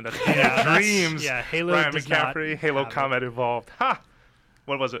online. That's dreams. Yeah, Halo Ryan does McCaffrey, not Halo have Combat Evolved. Ha!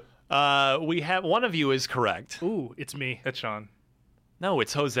 What was it? We have one of you is correct. Ooh, it's me. It's Sean. No,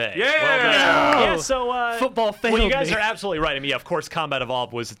 it's Jose. Yeah! Well done. Yeah, so football failed Well, you guys me. are absolutely right. I mean, yeah, of course, Combat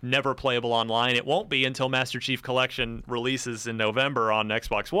Evolved was never playable online. It won't be until Master Chief Collection releases in November on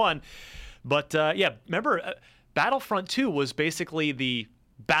Xbox One. But, yeah, remember, Battlefront 2 was basically the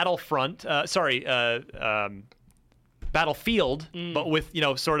Battlefield, but with,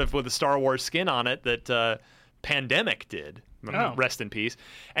 sort of with a Star Wars skin on it that Pandemic did. Rest in peace.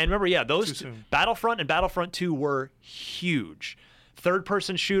 And remember, yeah, those Battlefront and Battlefront 2 were huge.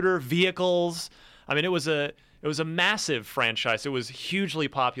 Third-person shooter, vehicles. I mean, it was a massive franchise. It was hugely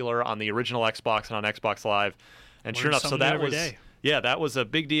popular on the original Xbox and on Xbox Live. And sure enough, so that was a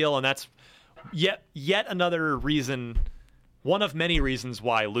big deal. And that's yet another reason, one of many reasons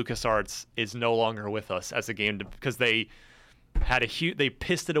why LucasArts is no longer with us as a game, because they had they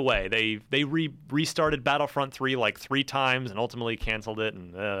pissed it away. They restarted Battlefront 3 like 3 times and ultimately canceled it.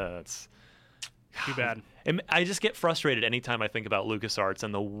 And it's too bad. And I just get frustrated anytime I think about LucasArts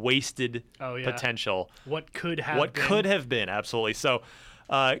and the wasted potential. What could have been. Absolutely. So,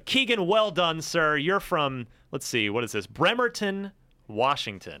 Keegan, well done, sir. You're from, let's see, what is this? Bremerton,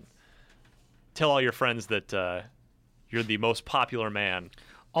 Washington. Tell all your friends that you're the most popular man.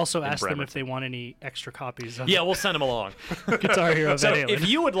 Also ask them if they want any extra copies of we'll send them along. Guitar Hero Van Halen. If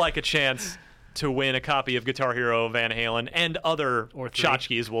you would like a chance to win a copy of Guitar Hero Van Halen and other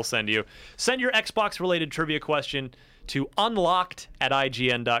tchotchkes we'll send you, send your Xbox-related trivia question to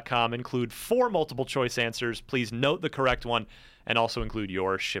unlocked@ign.com. Include 4 multiple-choice answers. Please note the correct one, and also include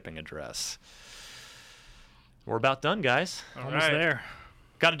your shipping address. We're about done, guys. Almost there.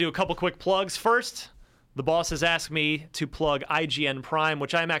 Got to do a couple quick plugs first. The boss has asked me to plug IGN Prime,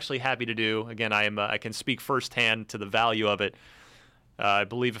 which I'm actually happy to do. Again, I can speak firsthand to the value of it. I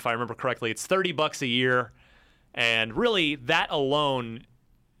believe, if I remember correctly, it's $30 a year, and really that alone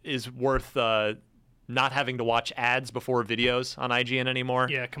is worth not having to watch ads before videos on IGN anymore.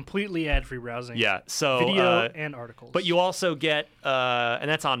 Yeah, completely ad-free browsing. Yeah, so video and articles. But you also get, and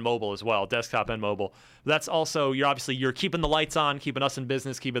that's on mobile as well, desktop and mobile. That's also you're keeping the lights on, keeping us in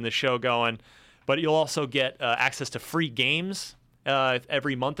business, keeping the show going. But you'll also get access to free games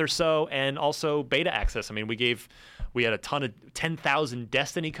every month or so, and also beta access. I mean, we had a ton of 10,000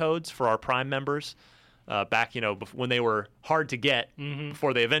 Destiny codes for our Prime members back, when they were hard to get,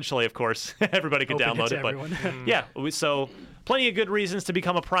 before they eventually, of course, everybody could download it. But yeah, so plenty of good reasons to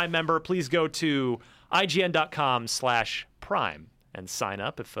become a Prime member. Please go to ign.com/Prime and sign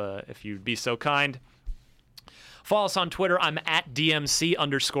up if you'd be so kind. Follow us on Twitter. I'm at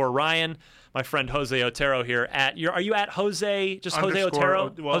DMC_Ryan. My friend Jose Otero here are you at Jose? Just Jose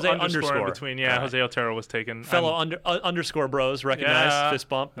Otero? Well, Jose underscore in between. Yeah, Jose Otero was taken. Fellow underscore bros, recognize, fist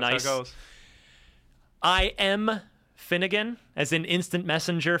bump, nice. How it goes. I am Finnegan, as in Instant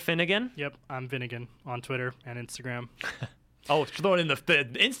Messenger Finnegan. Yep, I'm Finnegan on Twitter and Instagram. Oh, throwing in the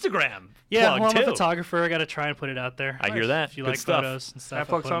Instagram. Yeah, plug I'm too. a photographer. I got to try and put it out there. I hear that. If you Good like stuff. photos and stuff, Can I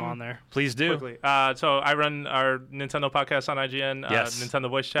plug I'll put them some? on there. Please do. Quickly. So I run our Nintendo podcast on IGN, Yes. Nintendo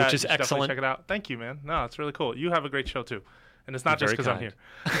Voice Chat. Which is You should definitely excellent. Check it out. Thank you, man. No, it's really cool. You have a great show too. And it's not just Very because I'm here.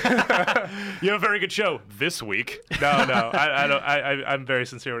 You have a very good show this week. No, I'm very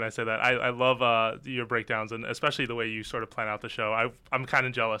sincere when I say that. I love your breakdowns, and especially the way you sort of plan out the show. I'm kind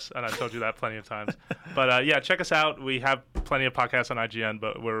of jealous, and I've told you that plenty of times. But yeah, check us out. We have plenty of podcasts on IGN,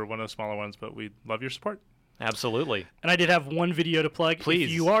 but we're one of the smaller ones. But we love your support. Absolutely. And I did have one video to plug. Please. If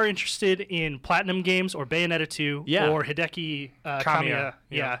you are interested in Platinum Games or Bayonetta 2 or Hideki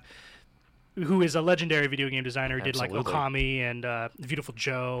Kamiya, who is a legendary video game designer. He did like Okami and Beautiful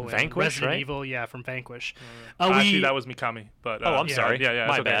Joe and Vanquish, Resident right? Evil, from Vanquish. Actually, that was Mikami. But I'm sorry. Yeah,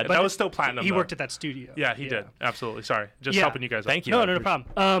 my okay. bad. That was still Platinum. He though. worked at that studio. Yeah, he did. Absolutely. Sorry. Just helping you guys out. Thank you. No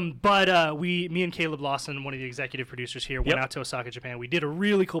problem. But me and Caleb Lawson, one of the executive producers here, went out to Osaka, Japan. We did a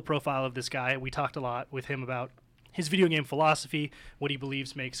really cool profile of this guy. We talked a lot with him about his video game philosophy, what he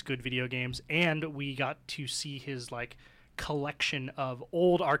believes makes good video games, and we got to see his collection of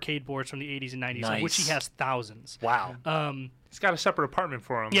old arcade boards from the 80s and 90s, of which he has thousands. Wow. He's got a separate apartment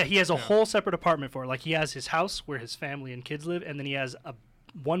for him. Yeah, he has a whole separate apartment for it. Like, he has his house where his family and kids live, and then he has a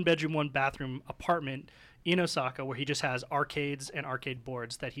one-bedroom, one-bathroom apartment in Osaka where he just has arcades and arcade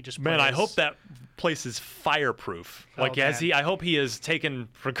boards that he just plays. Man, I hope that place is fireproof. I hope he has taken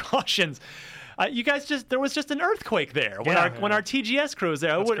precautions. You guys there was just an earthquake there when our TGS crew was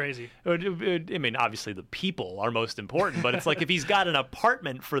there. That's crazy. I mean, obviously the people are most important, but it's like if he's got an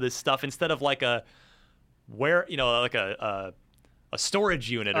apartment for this stuff instead of like a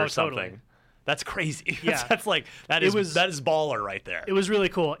storage unit or something. Totally. That's crazy. Yeah. that is baller right there. It was really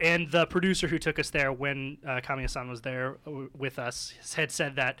cool. And the producer who took us there when Kamiya-san was there with us had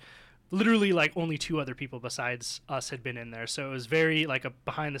said that literally only 2 other people besides us had been in there. So it was very a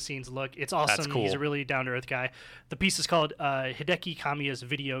behind the scenes look. It's awesome. That's cool. He's a really down to earth guy. The piece is called Hideki Kamiya's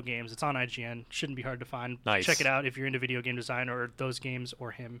Video Games. It's on IGN. Shouldn't be hard to find. Nice. Check it out if you're into video game design or those games or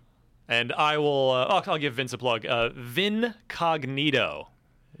him. And I will I'll give Vince a plug. Vin Cognito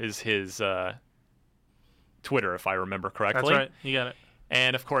is his Twitter, if I remember correctly. That's right. You got it.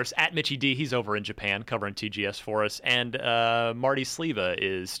 And, of course, at Mitchie D, he's over in Japan covering TGS for us. And Marty Sleva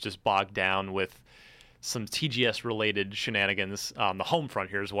is just bogged down with some TGS-related shenanigans on the home front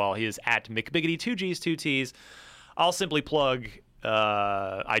here as well. He is at McBiggity, 2 Gs, 2 Ts. I'll simply plug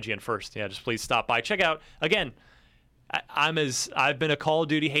IGN first. Yeah, just please stop by. Check out, again, I've been a Call of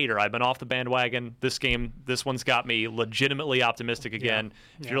Duty hater. I've been off the bandwagon. This one's got me legitimately optimistic again.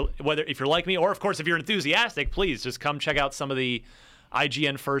 Yeah. If you're like me, or, of course, if you're enthusiastic, please just come check out some of the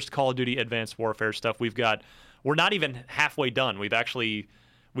IGN first Call of Duty Advanced Warfare stuff. We're not even halfway done. We've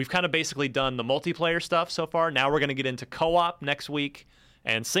kind of basically done the multiplayer stuff so far. Now we're going to get into co-op next week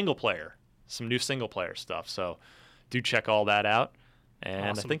and single player, some new single player stuff. So do check all that out.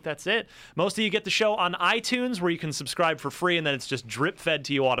 And awesome. I think that's it. Most of you get the show on iTunes where you can subscribe for free, and then it's just drip fed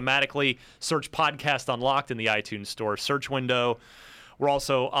to you automatically. Search Podcast Unlocked in the iTunes store search window. We're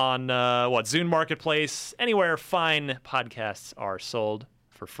also on, Zune Marketplace, anywhere fine podcasts are sold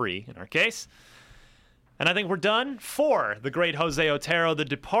for free, in our case. And I think we're done for the great Jose Otero, the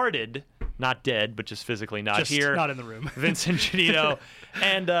departed, not dead, but just physically not just here. Not in the room. Vincent Giannino,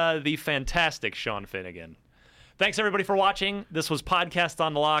 and the fantastic Sean Finnegan. Thanks, everybody, for watching. This was Podcast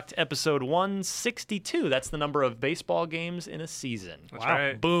Unlocked, episode 162. That's the number of baseball games in a season. That's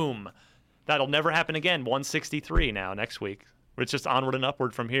right. Boom. That'll never happen again. 163 now next week. It's just onward and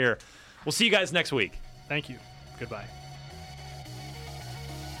upward from here. We'll see you guys next week. Thank you. Goodbye.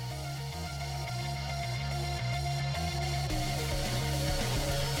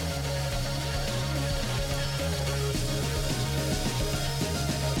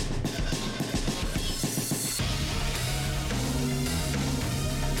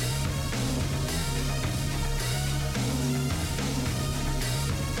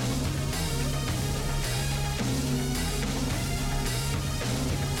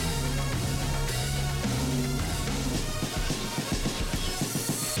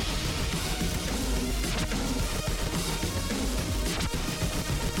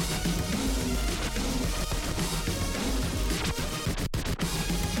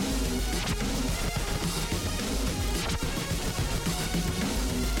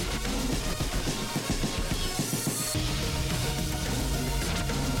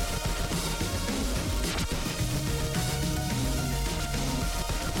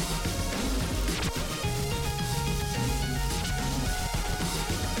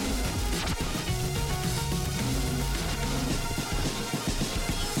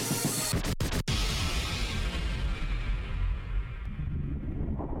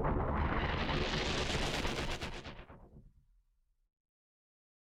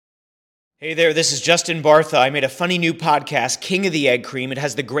 Hey there, this is Justin Bartha. I made a funny new podcast, King of the Egg Cream. It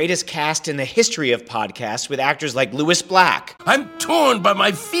has the greatest cast in the history of podcasts with actors like Louis Black. I'm torn by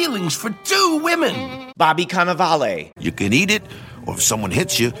my feelings for 2 women. Bobby Cannavale. You can eat it Or if someone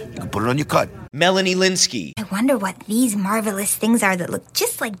hits you, you can put it on your cut. Melanie Linsky. I wonder what these marvelous things are that look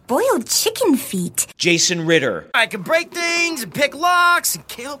just like boiled chicken feet. Jason Ritter. I can break things and pick locks and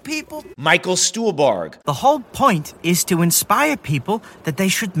kill people. Michael Stuhlbarg. The whole point is to inspire people that they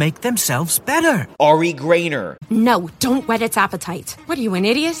should make themselves better. Ari Grainer. No, don't whet its appetite. What are you, an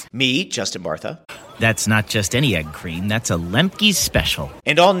idiot? Me, Justin Bartha. That's not just any egg cream, that's a Lemke's special.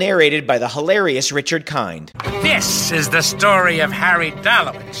 And all narrated by the hilarious Richard Kind. This is the story of Harry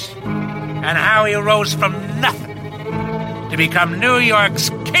Dalowitz and how he rose from nothing to become New York's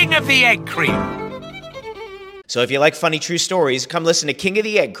King of the Egg Cream. So if you like funny true stories, come listen to King of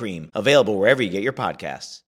the Egg Cream, available wherever you get your podcasts.